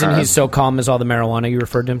the reason he's so calm is all the marijuana you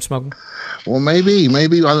referred to him smoking? Well, maybe.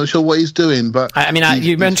 I'm not sure what he's doing, but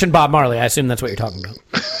you mentioned Bob Marley. I assume that's what you're talking about.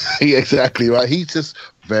 Yeah, exactly right. He's just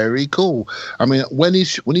very cool. I mean, when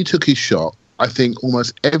he took his shot, I think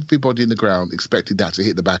almost everybody in the ground expected that to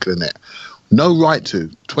hit the back of the net. No right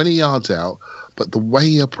to, 20 yards out, but the way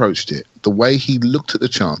he approached it, the way he looked at the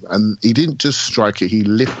chance, and he didn't just strike it, he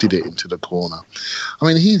lifted it into the corner. I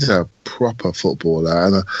mean, he's a proper footballer,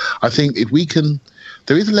 and I think if we can,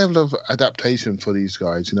 there is a level of adaptation for these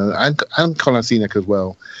guys, and Kolasinac as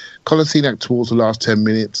well. Kolasinac towards the last 10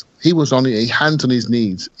 minutes, he was on it, hands on his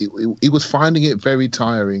knees. He was finding it very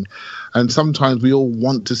tiring. And sometimes we all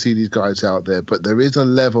want to see these guys out there, but there is a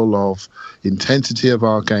level of intensity of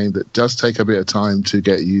our game that does take a bit of time to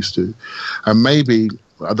get used to. And maybe,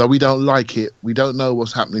 although we don't like it, we don't know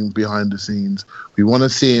what's happening behind the scenes. We want to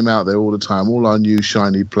see him out there all the time, all our new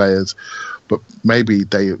shiny players. But maybe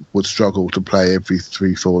they would struggle to play every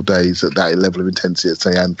 3-4 days at that level of intensity at,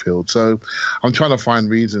 say, Anfield. So I'm trying to find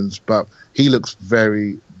reasons, but he looks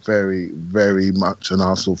very, very, very much an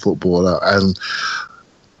Arsenal footballer. And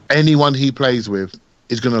anyone he plays with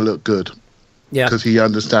is going to look good, because he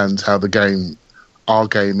understands how the game our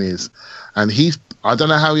game is. And I don't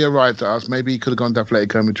know how he arrived at us. Maybe he could have gone to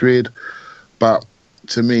Atletico Madrid, but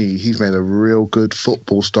to me, he's made a real good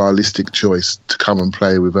football stylistic choice to come and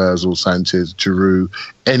play with Ozil, Sanchez, Giroud,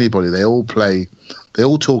 anybody. They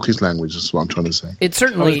all talk his language. That's what I'm trying to say. It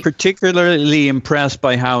certainly. I was particularly impressed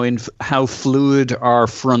by how fluid our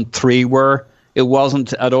front three were. It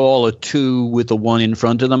wasn't at all a two with the one in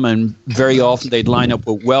front of them, and very often they'd line up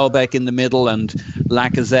with Welbeck in the middle and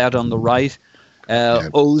Lacazette on the right.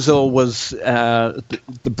 Ozil was the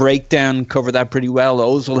breakdown covered that pretty well.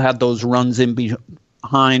 Ozil had those runs in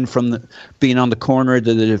behind from being on the corner of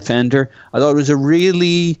the defender. I thought it was a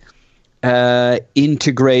really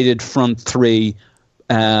integrated front three,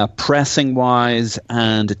 pressing wise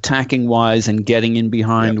and attacking wise and getting in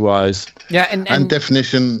behind wise. Yeah, and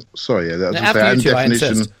definition. Sorry, that was and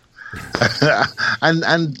definition.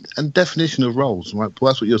 and definition of roles. Right?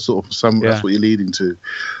 That's what you're sort of that's what you're leading to.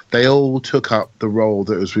 They all took up the role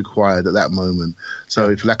that was required at that moment. So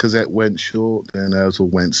if Lacazette went short, then Ozil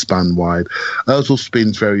went spun wide. Ozil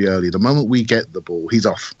spins very early. The moment we get the ball, he's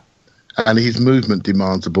off, and his movement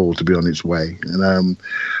demands the ball to be on its way. And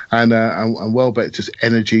Welbeck, just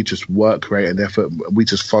energy, just work rate and effort. We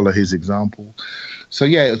just follow his example. So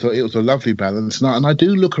yeah, it was a lovely balance. And I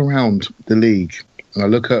do look around the league, and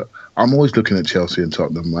I'm always looking at Chelsea and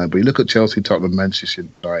Tottenham, right? But you look at Chelsea, Tottenham, Manchester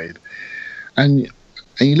United, and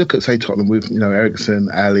you look at, say, Tottenham with Eriksen,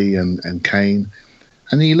 Ali, and Kane,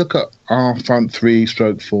 and then you look at our front three,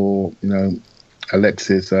 stroke four,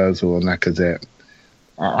 Alexis, Ozil, and Lacazette.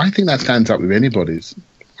 I think that stands up with anybody's.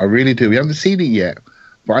 I really do. We haven't seen it yet,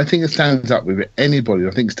 but I think it stands up with anybody.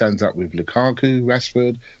 I think it stands up with Lukaku,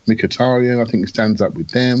 Rashford, Mkhitaryan. I think it stands up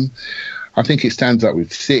with them. I think it stands up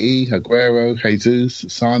with City, Aguero, Jesus,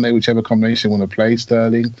 Sane, whichever combination you want to play,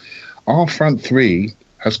 Sterling. Our front three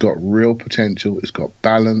has got real potential. It's got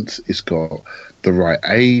balance. It's got the right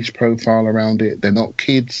age profile around it. They're not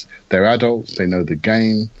kids. They're adults. They know the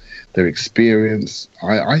game. They're experienced.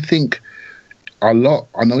 I think I know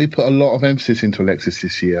we put a lot of emphasis into Alexis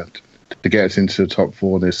this year to get us into the top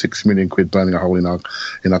four. There's £6 million burning a hole in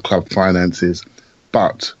our club finances.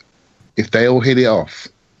 But if they all hit it off,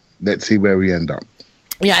 let's see where we end up.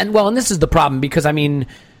 Yeah, and this is the problem because,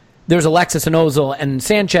 there's Alexis and Ozil and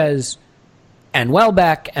Sanchez and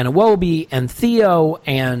Welbeck and Iwobi and Theo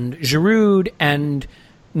and Giroud and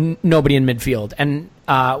nobody in midfield. And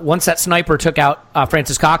once that sniper took out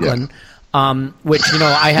Francis Coquelin, which,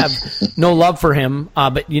 I have no love for him,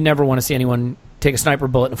 but you never want to see anyone take a sniper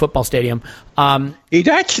bullet in a football stadium. He'd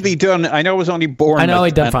actually done. I know it was only Bournemouth. I know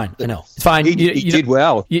he'd done fine. I know it's fine. He did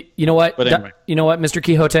well. You know what? But anyway. You know what, Mr.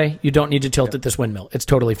 Quixote? You don't need to tilt at this windmill. It's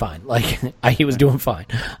totally fine. He was doing fine.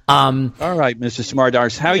 All right, Mr. Smart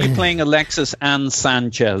Arse. How are you playing Alexis and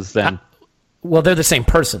Sanchez then? Well, they're the same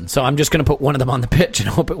person, so I'm just going to put one of them on the pitch and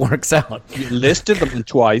hope it works out. You listed them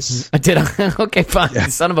twice. I did. Okay, fine. Yeah.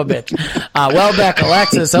 Son of a bitch. Welbeck,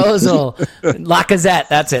 Alexis, Ozil, Lacazette.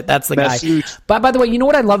 That's it. That's the guy. But by the way, you know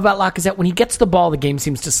what I love about Lacazette? When he gets the ball, the game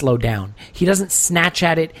seems to slow down. He doesn't snatch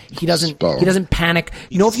at it. He doesn't panic.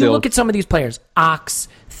 If you look at some of these players, Ox,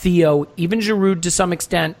 Theo, even Giroud to some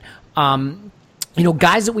extent,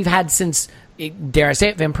 guys that we've had since, dare I say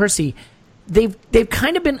it, Van Persie, they've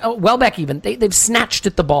kind of been Welbeck even they've snatched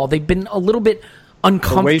at the ball. They've been a little bit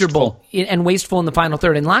uncomfortable and wasteful in the final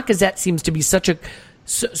third. And Lacazette seems to be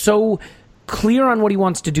so clear on what he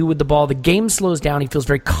wants to do with the ball. The game slows down. He feels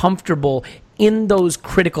very comfortable in those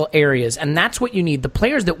critical areas, and that's what you need. The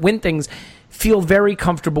players that win things feel very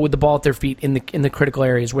comfortable with the ball at their feet in the critical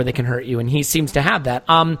areas where they can hurt you, and he seems to have that.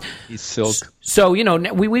 He's silk. So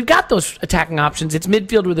we've got those attacking options. It's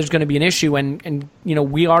midfield where there's going to be an issue, and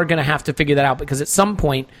we are going to have to figure that out because at some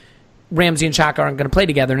point Ramsey and Xhaka aren't going to play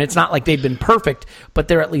together, and it's not like they've been perfect, but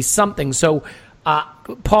they're at least something. So,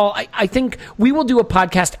 Paul, I think we will do a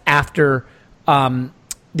podcast after the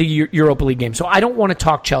Europa League game. So I don't want to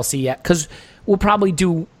talk Chelsea yet because we'll probably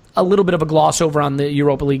do a little bit of a gloss over on the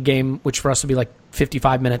Europa League game, which for us will be like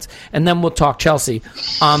 55 minutes, and then we'll talk Chelsea.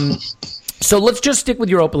 So let's just stick with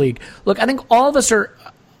Europa League. Look, I think all of us are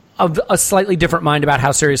of a slightly different mind about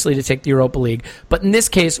how seriously to take the Europa League, but in this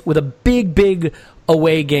case, with a big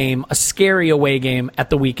away game, a scary away game at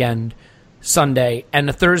the weekend, Sunday, and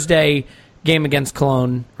a Thursday game against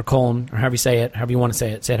Cologne, or however you say it, however you want to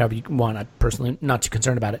say it however you want. I'm personally not too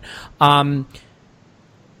concerned about it.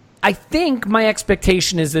 I think my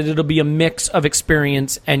expectation is that it'll be a mix of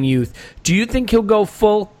experience and youth. Do you think he'll go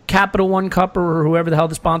full Capital One Cup or whoever the hell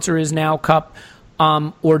the sponsor is now Cup?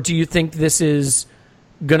 Or do you think this is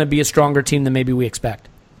going to be a stronger team than maybe we expect?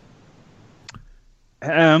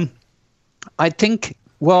 I think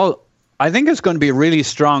it's going to be a really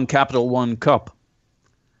strong Capital One Cup.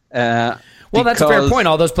 Well, that's a fair point.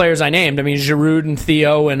 All those players I named. I mean, Giroud and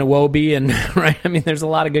Theo and Iwobi and right. I mean, there's a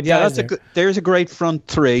lot of good guys there. There's a great front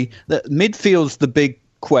three. The midfield's the big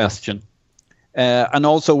question, and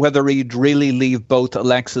also whether he'd really leave both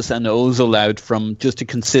Alexis and Ozil out from just a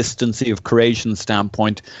consistency of creation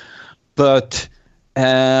standpoint. But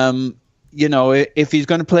if he's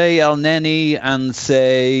going to play El Neni and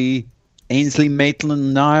say Ainsley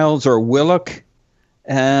Maitland-Niles or Willock,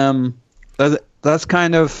 that's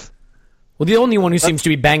kind of. Well, the only one who seems to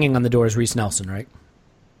be banging on the door is Reece Nelson, right?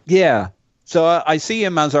 Yeah. So I see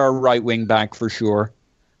him as our right wing back for sure.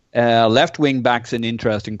 Left wing back's an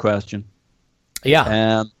interesting question.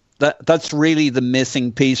 Yeah. That's really the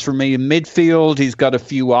missing piece for me. In midfield, he's got a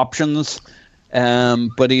few options,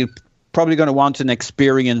 but he's probably going to want an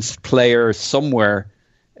experienced player somewhere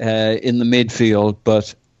in the midfield.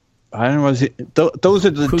 But I don't know. Those are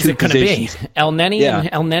the Who's two it going to be? El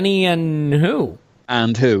Neni and who?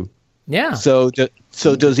 And who? Yeah. So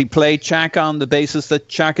does he play Xhaka on the basis that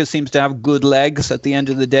Xhaka seems to have good legs at the end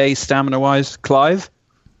of the day, stamina-wise? Clive?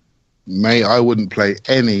 Mate, I wouldn't play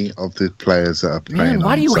any of the players that are playing. Man,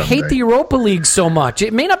 why do you hate the Europa League so much?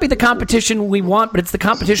 It may not be the competition we want, but it's the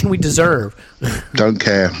competition we deserve. Don't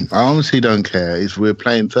care. I honestly don't care. We're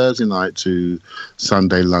playing Thursday night to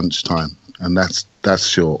Sunday lunchtime, and that's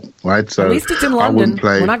short, right? So at least it's in London.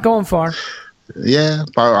 We're not going far. Yeah,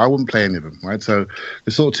 but I wouldn't play any of them, right? So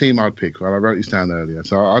the sort of team I'd pick, well, I wrote this down earlier.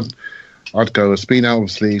 So I'd go Ospina,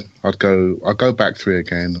 obviously. I'd go back three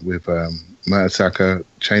again with Mertesacker,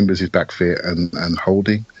 Chambers is back fit, and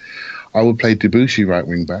Holding. I would play Debussy right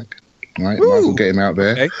wing back. Right, might as well get him out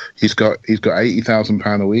there. Okay. He's got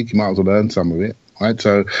 £80,000 a week. He might as well earn some of it, right?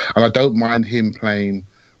 So, and I don't mind him playing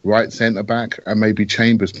right centre back and maybe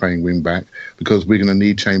Chambers playing wing back because we're going to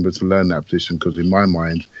need Chambers to learn that position. Because in my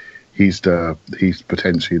mind, he's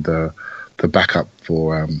potentially the backup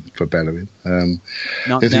for Bellerin.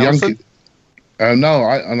 Not there's Nelson? a young kid. No,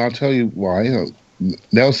 and I'll tell you why.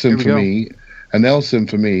 Nelson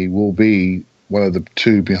for me will be one of the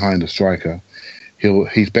two behind the striker.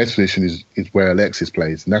 His best position is where Alexis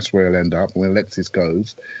plays, and that's where he'll end up. When Alexis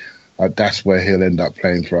goes, that's where he'll end up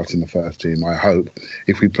playing for us in the first team, I hope.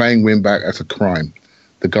 If we're playing wing back, that's a crime.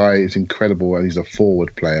 The guy is incredible, and he's a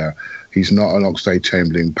forward player. He's not an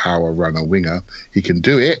Oxlade-Chamberlain power runner winger. He can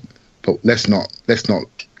do it, but let's not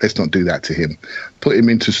do that to him. Put him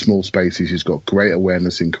into small spaces. He's got great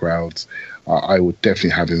awareness in crowds. I would definitely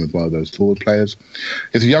have him as one of those forward players.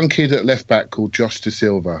 There's a young kid at left back called Josh De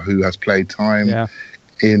Silva who has played time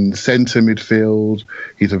in centre midfield.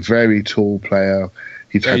 He's a very tall player.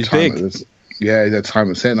 He's had time big. He had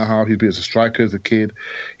time at centre half. He'd be as a striker as a kid.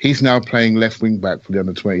 He's now playing left wing back for the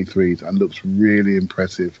under-23s and looks really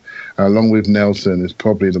impressive. Along with Nelson, is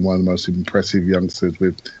probably one of the most impressive youngsters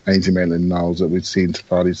with Ainsley Maitland-Niles that we've seen so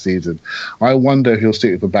far this season. I wonder if he'll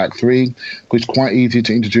stick with a back three, because it's quite easy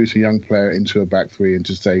to introduce a young player into a back three and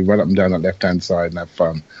just say, run up and down that left-hand side and have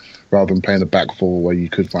fun, rather than playing a back four where you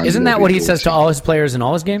could find... Isn't that what he says to all his players in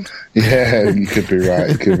all his games? Yeah, you could be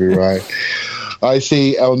right. You could be right. I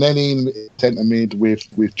see El Neni centre mid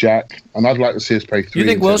with Jack, and I'd like to see us play three. You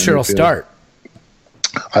think Wilshere will start?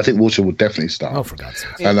 I think Wilshere will definitely start. Oh, for God's sake!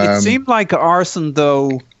 It seemed like Arsene,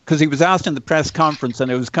 though, because he was asked in the press conference, and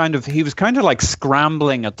he was kind of like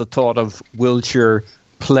scrambling at the thought of Wilshere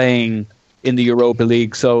playing in the Europa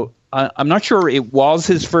League. So I'm not sure it was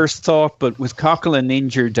his first thought, but with Coquelin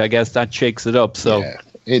injured, I guess that shakes it up. So yeah,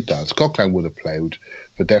 it does. Coquelin would have played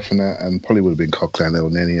for definite, and probably would have been Coquelin, El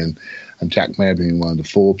Neni, and Jack may have been in one of the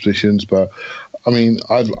forward positions. But I mean,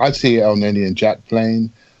 I'd see El Neni and Jack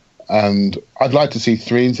playing, and I'd like to see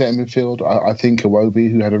three in centre midfield. I think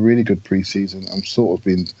Iwobi, who had a really good pre-season, I'm sort of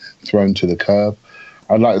been thrown to the curb.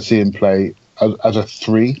 I'd like to see him play as a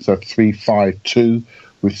three, so 3-5-2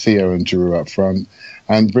 with Theo and Giroud up front,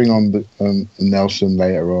 and bring on Nelson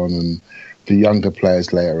later on and the younger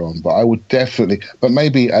players later on. But I would definitely... But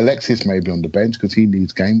maybe Alexis may be on the bench because he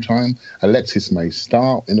needs game time. Alexis may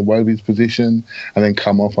start in Iwobi's position and then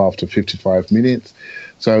come off after 55 minutes.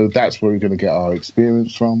 So that's where we're going to get our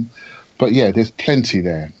experience from. But yeah, there's plenty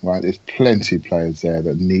there, right? There's plenty of players there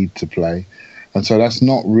that need to play. And so that's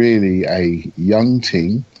not really a young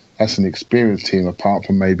team. That's an experienced team, apart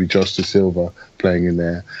from maybe Josh De Silva playing in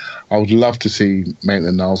there. I would love to see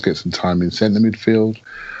Maitland-Niles get some time in centre midfield.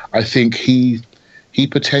 I think he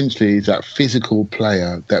potentially is that physical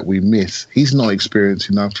player that we miss. He's not experienced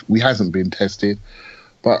enough. He hasn't been tested.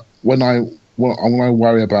 But when I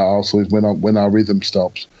worry about Arsenal is when our rhythm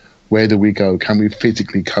stops, where do we go? Can we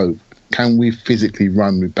physically cope? Can we physically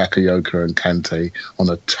run with Bakayoko and Kante on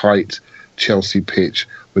a tight Chelsea pitch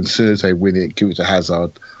when as soon as they win it, give it to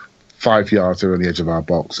Hazard, 5 yards they're on the edge of our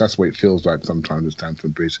box. That's what it feels like sometimes at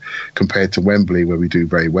Stamford Bridge, compared to Wembley, where we do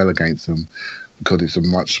very well against them because it's a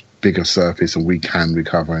much bigger surface and we can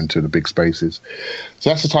recover into the big spaces. So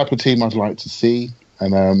that's the type of team I'd like to see,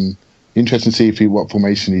 and interesting to see what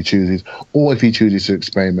formation he chooses, or if he chooses to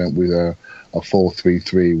experiment with a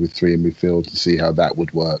 4-3-3 with 3 in midfield to see how that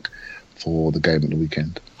would work for the game at the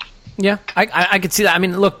weekend. Yeah, I could see that. I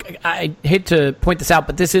mean, look, I hate to point this out,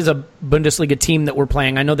 but this is a Bundesliga team that we're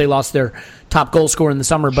playing. I know they lost their top goal scorer in the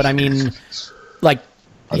summer, but I mean, like,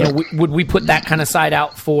 would we put that kind of side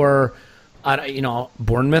out for,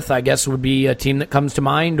 Bournemouth, I guess, would be a team that comes to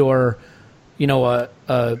mind, or,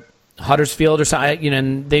 a Huddersfield or something,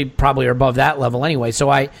 and they probably are above that level anyway. So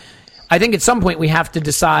I think at some point we have to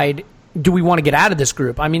decide, do we want to get out of this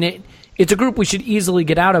group? I mean, it's a group we should easily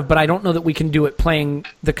get out of, but I don't know that we can do it playing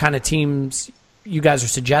the kind of teams you guys are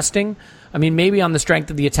suggesting. I mean, maybe on the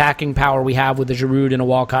strength of the attacking power we have with a Giroud and a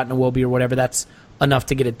Walcott and a Wilby or whatever, that's enough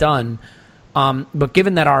to get it done. But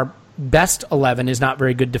given that our best 11 is not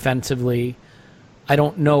very good defensively, I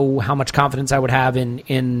don't know how much confidence I would have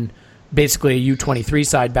in basically a U23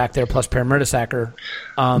 side back there plus Per Mertesacker.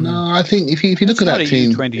 No, I think if you look at that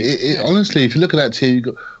team, honestly, if you look at that team,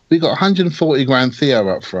 we got 140 grand Theo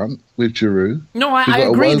up front with Giroud. No, I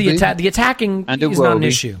agree. The attacking is not an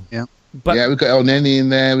issue. Yeah. But we've got El Neni in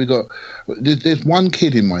there. There's one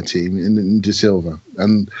kid in my team in De Silva,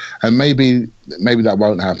 and maybe that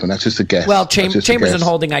won't happen. That's just a guess. Well, Chambers and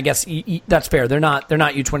Holding, I guess that's fair. They're not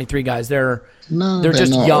U23 guys. They're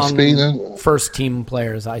just not young first team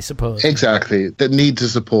players, I suppose. Exactly, that need to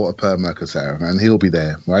support a Per Mertesacker, and he'll be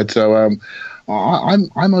there, right? So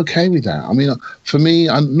I'm okay with that. I mean, for me,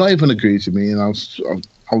 I'm not even agrees with me, and I was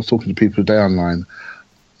talking to people today online.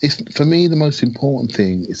 For me, the most important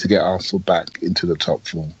thing is to get Arsenal back into the top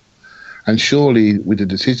 4. And surely, with the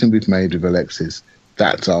decision we've made with Alexis,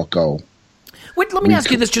 that's our goal. Wait, let me ask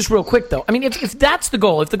you this just real quick, though. I mean, if that's the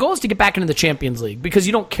goal, if the goal is to get back into the Champions League, because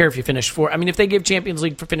you don't care if you finish 4th. I mean, if they gave Champions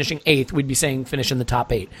League for finishing 8th, we'd be saying finish in the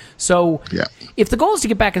top 8. So if the goal is to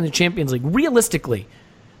get back in the Champions League, realistically,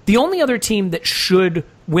 the only other team that should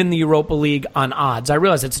win the Europa League on odds, I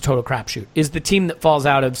realize it's a total crapshoot, is the team that falls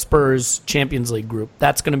out of Spurs' Champions League group.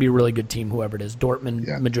 That's going to be a really good team, whoever it is.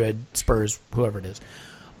 Dortmund, Madrid, Spurs, whoever it is.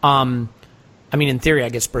 I mean, in theory, I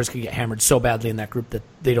guess Spurs could get hammered so badly in that group that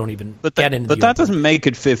they don't even get into the But that doesn't make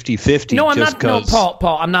it 50-50. No, I'm not. No,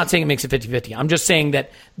 Paul, I'm not saying it makes it 50-50. I'm just saying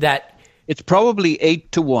that it's probably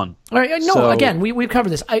 8-1. All right, no, again, we've covered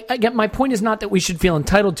this. Again, my point is not that we should feel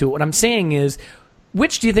entitled to it. What I'm saying is,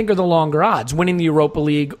 which do you think are the longer odds? Winning the Europa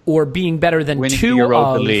League or being better than winning the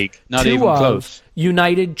Europa League? Not even close.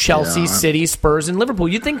 United, Chelsea, City, Spurs, and Liverpool.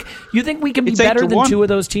 You think we can be better than 2 of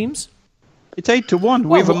those teams? It's 8-1.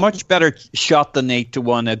 We have a much better shot than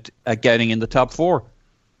 8-1 at getting in the top 4.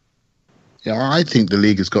 Yeah, I think the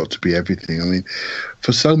league has got to be everything. I mean,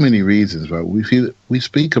 for so many reasons, right? We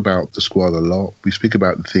speak about the squad a lot. We speak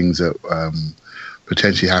about the things that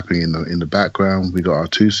potentially happening in the background. We got our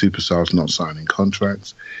 2 superstars not signing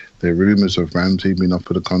contracts. There are rumours of Ramsey being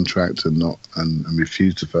offered a contract and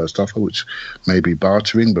refused the first offer, which may be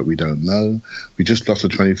bartering, but we don't know. We just lost a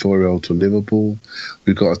 24-year-old to Liverpool.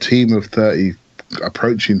 We've got a team of 30,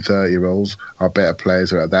 approaching 30-year-olds. Our better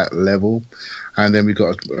players are at that level. And then we've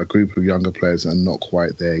got a group of younger players that are not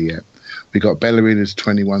quite there yet. We got Bellerin who's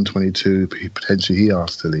 21, 22, potentially he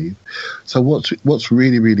asked to leave. So what's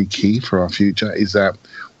really, really key for our future is that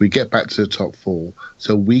we get back to the top 4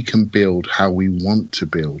 so we can build how we want to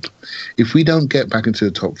build. If we don't get back into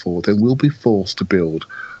the top 4, then we'll be forced to build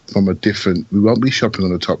from we won't be shopping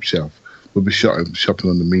on the top shelf. We'll be shopping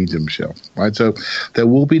on the medium shelf, right? So there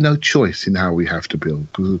will be no choice in how we have to build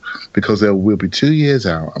because there will be 2 years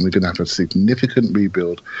out and we're going to have a significant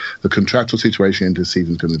rebuild. The contractual situation into the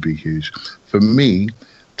season is going to be huge. For me,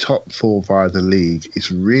 top 4 via the league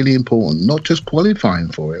is really important, not just qualifying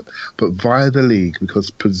for it, but via the league,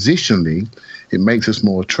 because positionally it makes us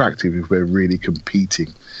more attractive if we're really competing.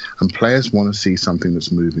 And players want to see something that's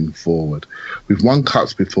moving forward. We've won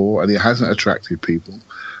cups before and it hasn't attracted people.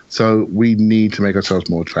 So we need to make ourselves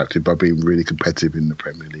more attractive by being really competitive in the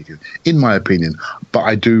Premier League, in my opinion. But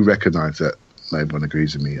I do recognise that no one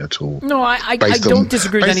agrees with me at all. No, I don't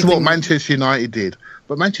disagree with anything. Based on what Manchester United did.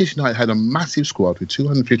 But Manchester United had a massive squad with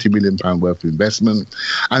 £250 million worth of investment,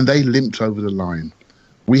 and they limped over the line.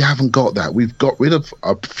 We haven't got that. We've got rid of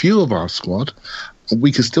a few of our squad.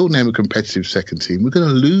 We can still name a competitive second team. We're going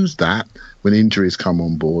to lose that when injuries come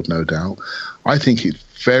on board, no doubt. I think it's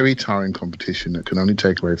very tiring competition that can only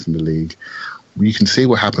take away from the league. You can see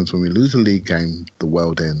what happens when we lose a league game, the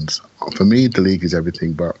world ends. For me, the league is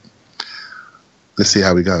everything, but let's see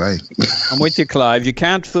how we go, eh? I'm with you, Clive. You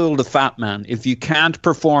can't fool the fat man. If you can't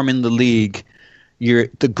perform in the league,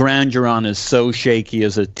 the ground you're on is so shaky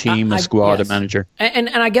as a team, a squad, yes. a manager. And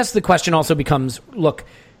I guess the question also becomes, look,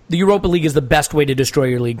 the Europa League is the best way to destroy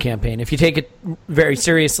your league campaign. If you take it very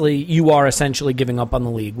seriously, you are essentially giving up on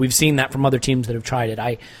the league. We've seen that from other teams that have tried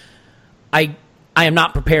it. I am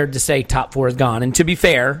not prepared to say top 4 is gone. And to be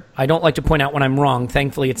fair, I don't like to point out when I'm wrong.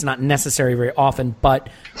 Thankfully, it's not necessary very often. But,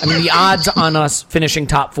 I mean, the odds on us finishing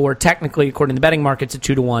top 4, technically, according to the betting markets, at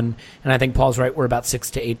 2-1. And I think Paul's right, we're about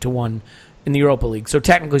 6 to 8-1 in the Europa League. So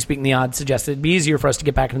technically speaking, the odds suggest it'd be easier for us to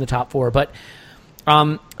get back into the top 4. But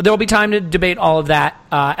there will be time to debate all of that.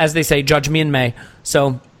 As they say, judge me in May.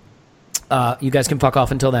 So you guys can fuck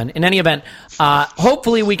off until then. In any event,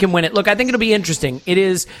 hopefully we can win it. Look, I think it'll be interesting. It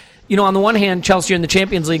is, on the one hand, Chelsea are in the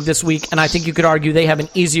Champions League this week, and I think you could argue they have an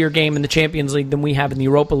easier game in the Champions League than we have in the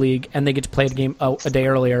Europa League, and they get to play the game a day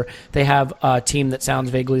earlier. They have a team that sounds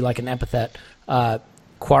vaguely like an epithet.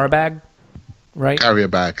 Quarabag, right? Carrier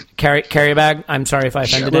bag. Carrier bag. I'm sorry if I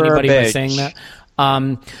offended anybody by saying that.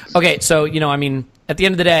 Okay, so, at the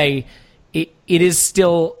end of the day, it is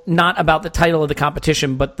still not about the title of the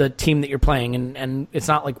competition, but the team that you're playing. And it's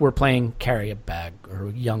not like we're playing Carrier Bag or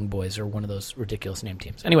Young Boys or one of those ridiculous name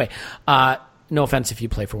teams. Anyway, no offense if you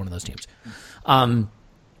play for one of those teams.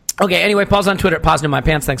 Okay, anyway, Paul's on Twitter at Pause in My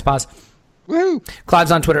Pants. Thanks, Pause. Woo!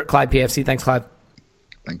 Clive's on Twitter at Clive PFC. Thanks, Clive.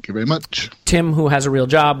 Thank you very much. Tim, who has a real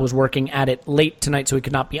job, was working at it late tonight, so he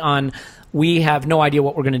could not be on. We have no idea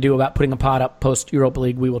what we're going to do about putting a pod up post-Europa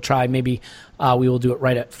League. We will try. Maybe we will do it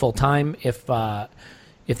right at full time. If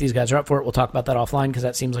these guys are up for it, we'll talk about that offline because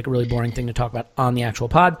that seems like a really boring thing to talk about on the actual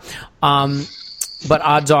pod. But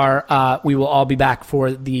odds are we will all be back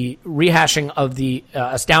for the rehashing of the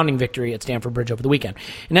astounding victory at Stamford Bridge over the weekend.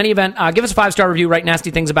 In any event, give us a 5-star review. Write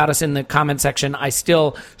nasty things about us in the comment section. I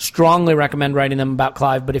still strongly recommend writing them about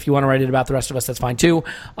Clive, but if you want to write it about the rest of us, that's fine too.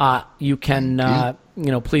 You can,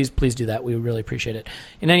 please do that. We would really appreciate it.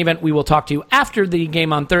 In any event, we will talk to you after the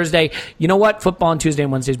game on Thursday. You know what? Football on Tuesday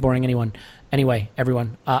and Wednesday is boring. Anyway,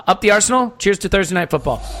 everyone, up the Arsenal. Cheers to Thursday Night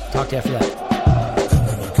Football. Talk to you after that.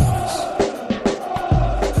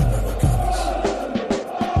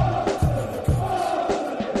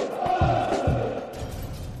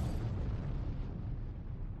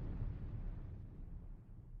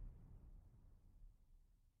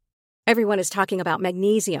 Everyone is talking about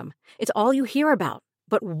magnesium. It's all you hear about.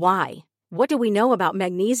 But why? What do we know about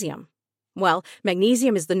magnesium? Well,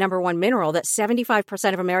 magnesium is the #1 mineral that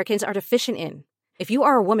 75% of Americans are deficient in. If you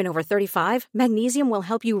are a woman over 35, magnesium will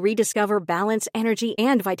help you rediscover balance, energy,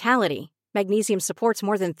 and vitality. Magnesium supports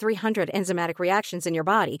more than 300 enzymatic reactions in your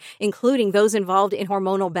body, including those involved in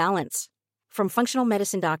hormonal balance. From functional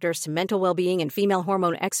medicine doctors to mental well-being and female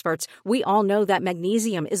hormone experts, we all know that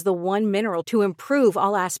magnesium is the one mineral to improve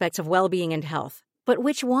all aspects of well-being and health. But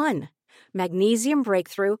which one? Magnesium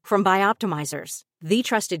Breakthrough from Bioptimizers, the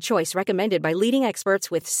trusted choice recommended by leading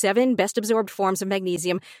experts with 7 best-absorbed forms of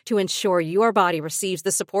magnesium to ensure your body receives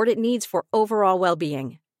the support it needs for overall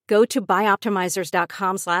well-being. Go to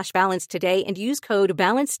bioptimizers.com/balance today and use code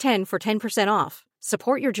BALANCE10 for 10% off.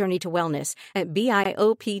 Support your journey to wellness at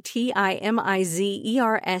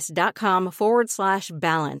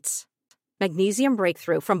bioptimizers.com/balance. Magnesium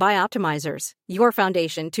Breakthrough from Bioptimizers, your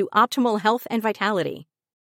foundation to optimal health and vitality.